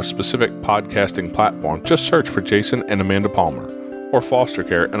us on a specific podcasting platform, just search for Jason and Amanda Palmer or Foster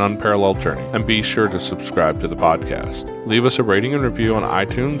Care, An Unparalleled Journey, and be sure to subscribe to the podcast. Leave us a rating and review on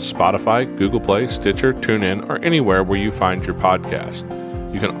iTunes, Spotify, Google Play, Stitcher, TuneIn, or anywhere where you find your podcast.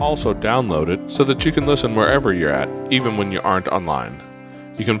 You can also download it so that you can listen wherever you're at, even when you aren't online.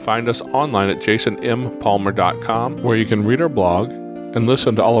 You can find us online at jasonmpalmer.com, where you can read our blog and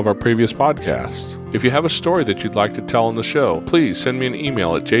listen to all of our previous podcasts. If you have a story that you'd like to tell on the show, please send me an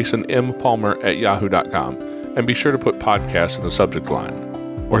email at jasonmpalmer@yahoo.com, and be sure to put podcast in the subject line.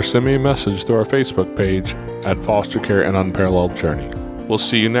 Or send me a message through our Facebook page at Foster Care, An Unparalleled Journey. We'll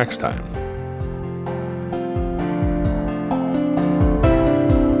see you next time.